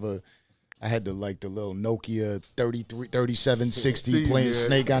had the little Nokia 3760 playing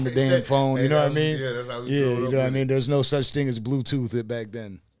Snake on the damn phone. You know what I mean? Yeah, that's how we you know what I mean? There's no such thing as Bluetooth back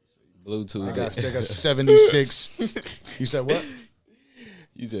then. Bluetooth. They got 76. You said what?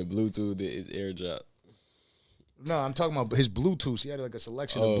 You said Bluetooth is AirDrop. No, I'm talking about his Bluetooth. He had like a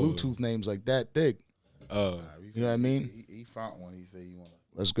selection of Bluetooth names like that thick. Oh, you know what I mean? He found one. He said he want to.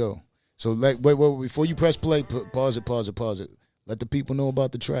 Let's go. So wait, before you press play, pause it. Let the people know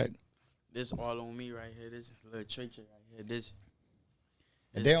about the track. This all on me right here. This Lil Tre Tre right here. This.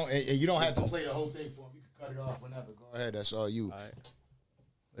 And you don't have to play the whole thing for him. You can cut it off whenever. Go ahead. That's all you. All right.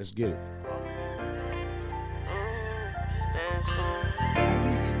 Let's get it.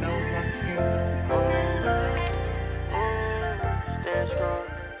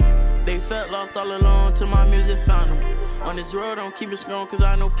 They felt lost all alone till my music found them. On this road, don't keep it strong cause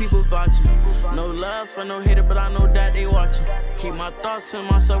I know people watching. No love for no hater, but I know that they watching. Keep my thoughts to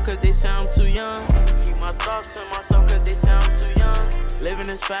myself cause they sound too young. Keep my thoughts to myself cause they sound too young. Living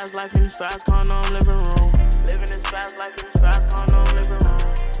this fast life in this fast car, no I'm living wrong. Living this fast life in this fast car, no I'm living wrong.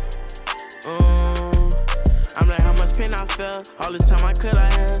 I'm like how much pain I felt, all this time I could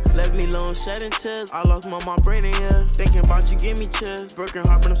I have. Left me me long shedding tears. I lost my brain in here. Thinking about you, give me chills. Broken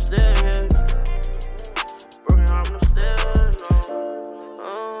heart, but I'm still here. Broken heart, but I'm still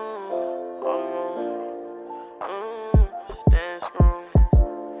stand strong.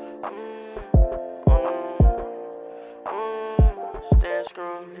 Stand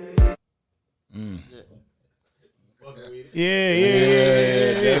strong.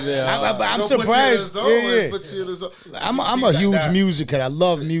 I'm Don't surprised. put you in the zone, Yeah. put you in the zone. I'm a huge music head. I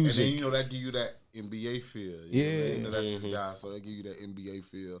love And music. then, that give you that NBA feel. That's the guy, so they give you that NBA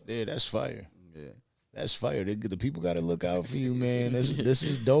feel. Yeah, that's fire. Yeah. That's fire. The people got to look out for you, man. This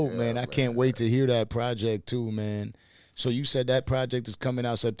is dope, man. I can't wait to hear that project too, man. So you said that project is coming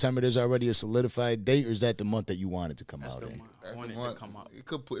out September. There's already a solidified date, or is that the month that you want it to come out in? I want it to come out. It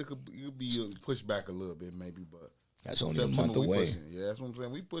could be pushed back a little bit, maybe, but That's only a September month we away. pushing. Yeah, that's what I'm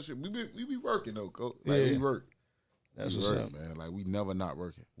saying. We push it. We be working though, coach. Like we work. That's we what's work, up, man. Like we never not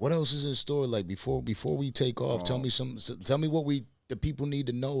working. What else is in store? Like before we take off, tell me what the people need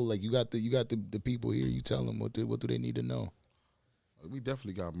to know. Like you got the people here. You tell them what do they need to know? We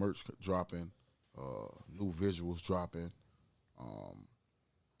definitely got merch dropping, new visuals dropping.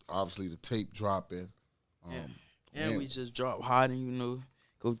 Obviously the tape dropping. And we just drop hard, and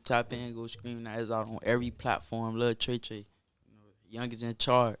go tap in, go scream that is out on every platform. Lil Tre Tre, youngest in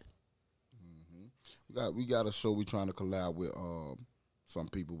charge. We got a show we trying to collab with some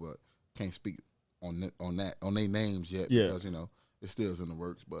people, but can't speak on their names yet because it still is in the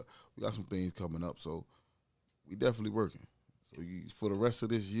works. But we got some things coming up, so we definitely working. So for the rest of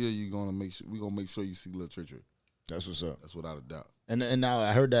this year, we're gonna make sure you see Lil Tre Tre. That's what's up. That's without a doubt. And now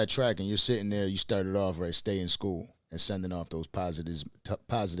I heard that track, and you're sitting there. You started off right, stay in school and sending off those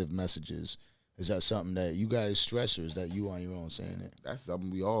positive messages. Is that something that you guys stress, or is that you on your own saying it? That's something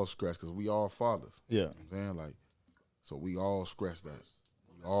we all stress because we all fathers. Yeah, you know what I'm saying, like, so we all stress that.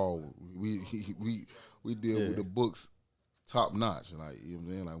 We deal with the books top notch, like you know what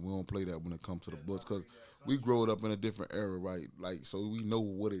I'm saying. Like we don't play that when it comes to the books because we growed up in a different era, right? Like so we know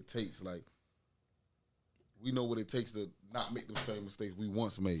what it takes, like. We know what it takes to not make the same mistakes we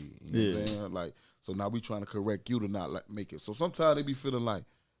once made. You know what I'm saying? Like, so now we trying to correct you to not make it. So sometimes they be feeling like,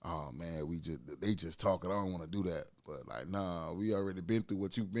 oh man, they just talking. I don't want to do that. But like, nah, we already been through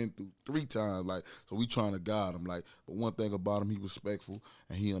what you've been through 3 times. Like, so we trying to guide him. Like, but one thing about him, he respectful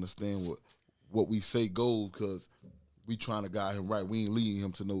and he understand what we say goes because we trying to guide him right. We ain't leading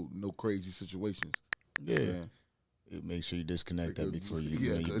him to no crazy situations. Yeah. Make sure you disconnect that before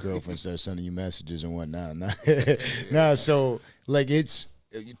your girlfriend starts sending you messages and whatnot. Nah, so like you're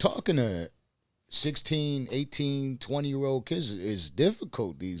talking to 16, 18, 20-year-old kids is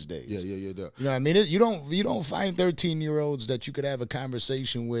difficult these days. Yeah. You know what I mean? You don't find 13-year-olds that you could have a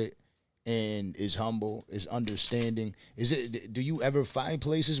conversation with and is humble, is understanding. Do you ever find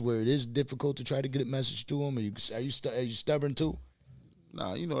places where it is difficult to try to get a message to them? Are you stubborn too?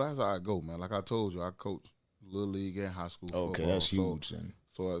 Nah, that's how I go, man. Like I told you, I coach Little League and high school football. Okay, that's huge then.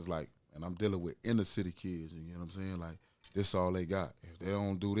 So it's like, and I'm dealing with inner city kids, and you know what I'm saying? Like, this all they got. If they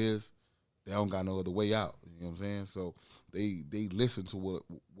don't do this, they don't got no other way out. You know what I'm saying? So they listen to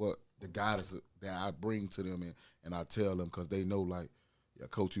what the guidance that I bring to them, and I tell them because they know, like, yeah,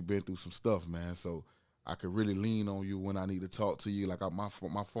 coach, you been through some stuff, man. So I could really lean on you when I need to talk to you. Like my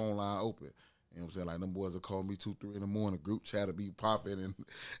phone line open. You know what I'm saying? Like, them boys will call me 2, 3 in the morning, group chat will be popping, and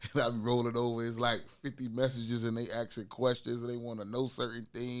I be rolling over. It's like 50 messages, and they asking questions, and they want to know certain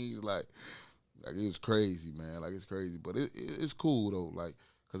things. Like it's crazy, man. Like, it's crazy. But it's cool, though, like,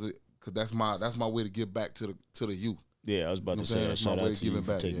 because that's my way to give back to the youth. Yeah, I was about to say that. Shout out to you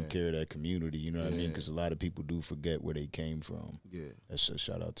for taking back, care of that community. You know what I mean? Because a lot of people do forget where they came from. Yeah. That's a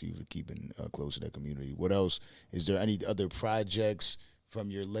shout out to you for keeping close to that community. What else? Is there any other projects from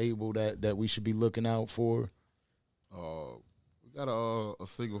your label that we should be looking out for? We got a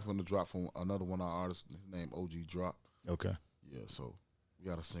single from the drop from another one of our artists. His name OG Drop. Okay. Yeah, so we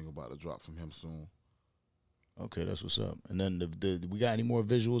got a single about to drop from him soon. Okay, that's what's up. And then we got any more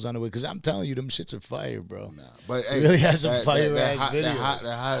visuals on the way? Because I'm telling you, them shits are fire, bro. Nah, but hey, really has some fire ass video.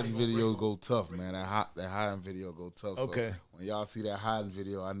 That hiding video go tough, man. That hiding video go tough. Okay. So when y'all see that hiding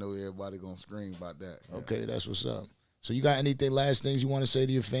video, I know everybody gonna scream about that. Yeah. Okay, that's what's up. So you got last things you want to say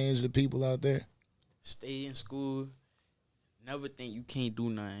to your fans, the people out there? Stay in school. Never think you can't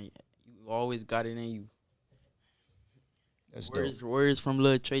do nothing. You always got it in you. That's dope. Words from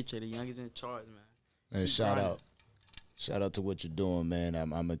Lil Tre Tre, the youngest in charge, man. Man, shout out to what you're doing, man.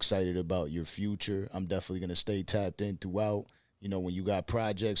 I'm excited about your future. I'm definitely gonna stay tapped in throughout. When you got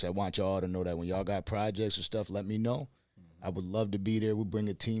projects, I want y'all to know that when y'all got projects or stuff, let me know. I would love to be there. We'll bring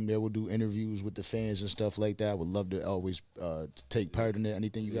a team there. We'll do interviews with the fans and stuff like that. I would love to always take part in it.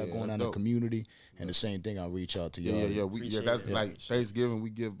 Anything you got going on in the community. And the same thing, I'll reach out to y'all. That's like Thanksgiving. We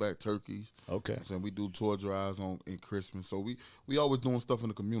give back turkeys. Okay. And we do tour drives in Christmas. So we always doing stuff in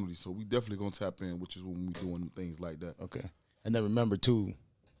the community. So we definitely gonna tap in, which is when we doing things like that. Okay. And then remember too,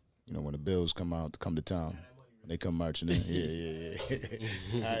 when the Bills come to town. They come marching in. Yeah.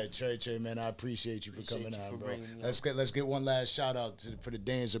 All right, Tre Tre, man, I appreciate you for coming out, bro. Let's get one last shout out for the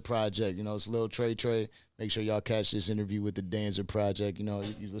Dancer Project. It's Lil Tre Tre. Make sure y'all catch this interview with the Dancer Project.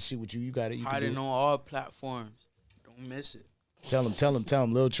 Let's see what you got. Hiding on all platforms. Don't miss it. Tell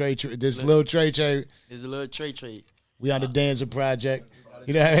him. Lil Tre Tre. This Lil Tre Tre. It's Lil Tre Tre. We on the Dancer Project.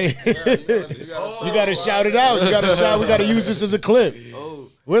 You know what I mean? You gotta shout it out. You gotta shout. We gotta use this as a clip. Oh.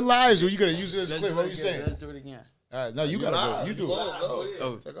 We're live, so you gotta use it as a clip. What are you saying? Let's do it again. All right, no, you gotta do it. You do it.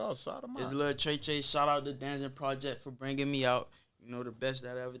 Oh, Shout them it's out. Lil Tre Tre. Shout out to Dancing Project for bringing me out. The best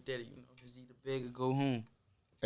that I ever did it. Cause he the bigger go home.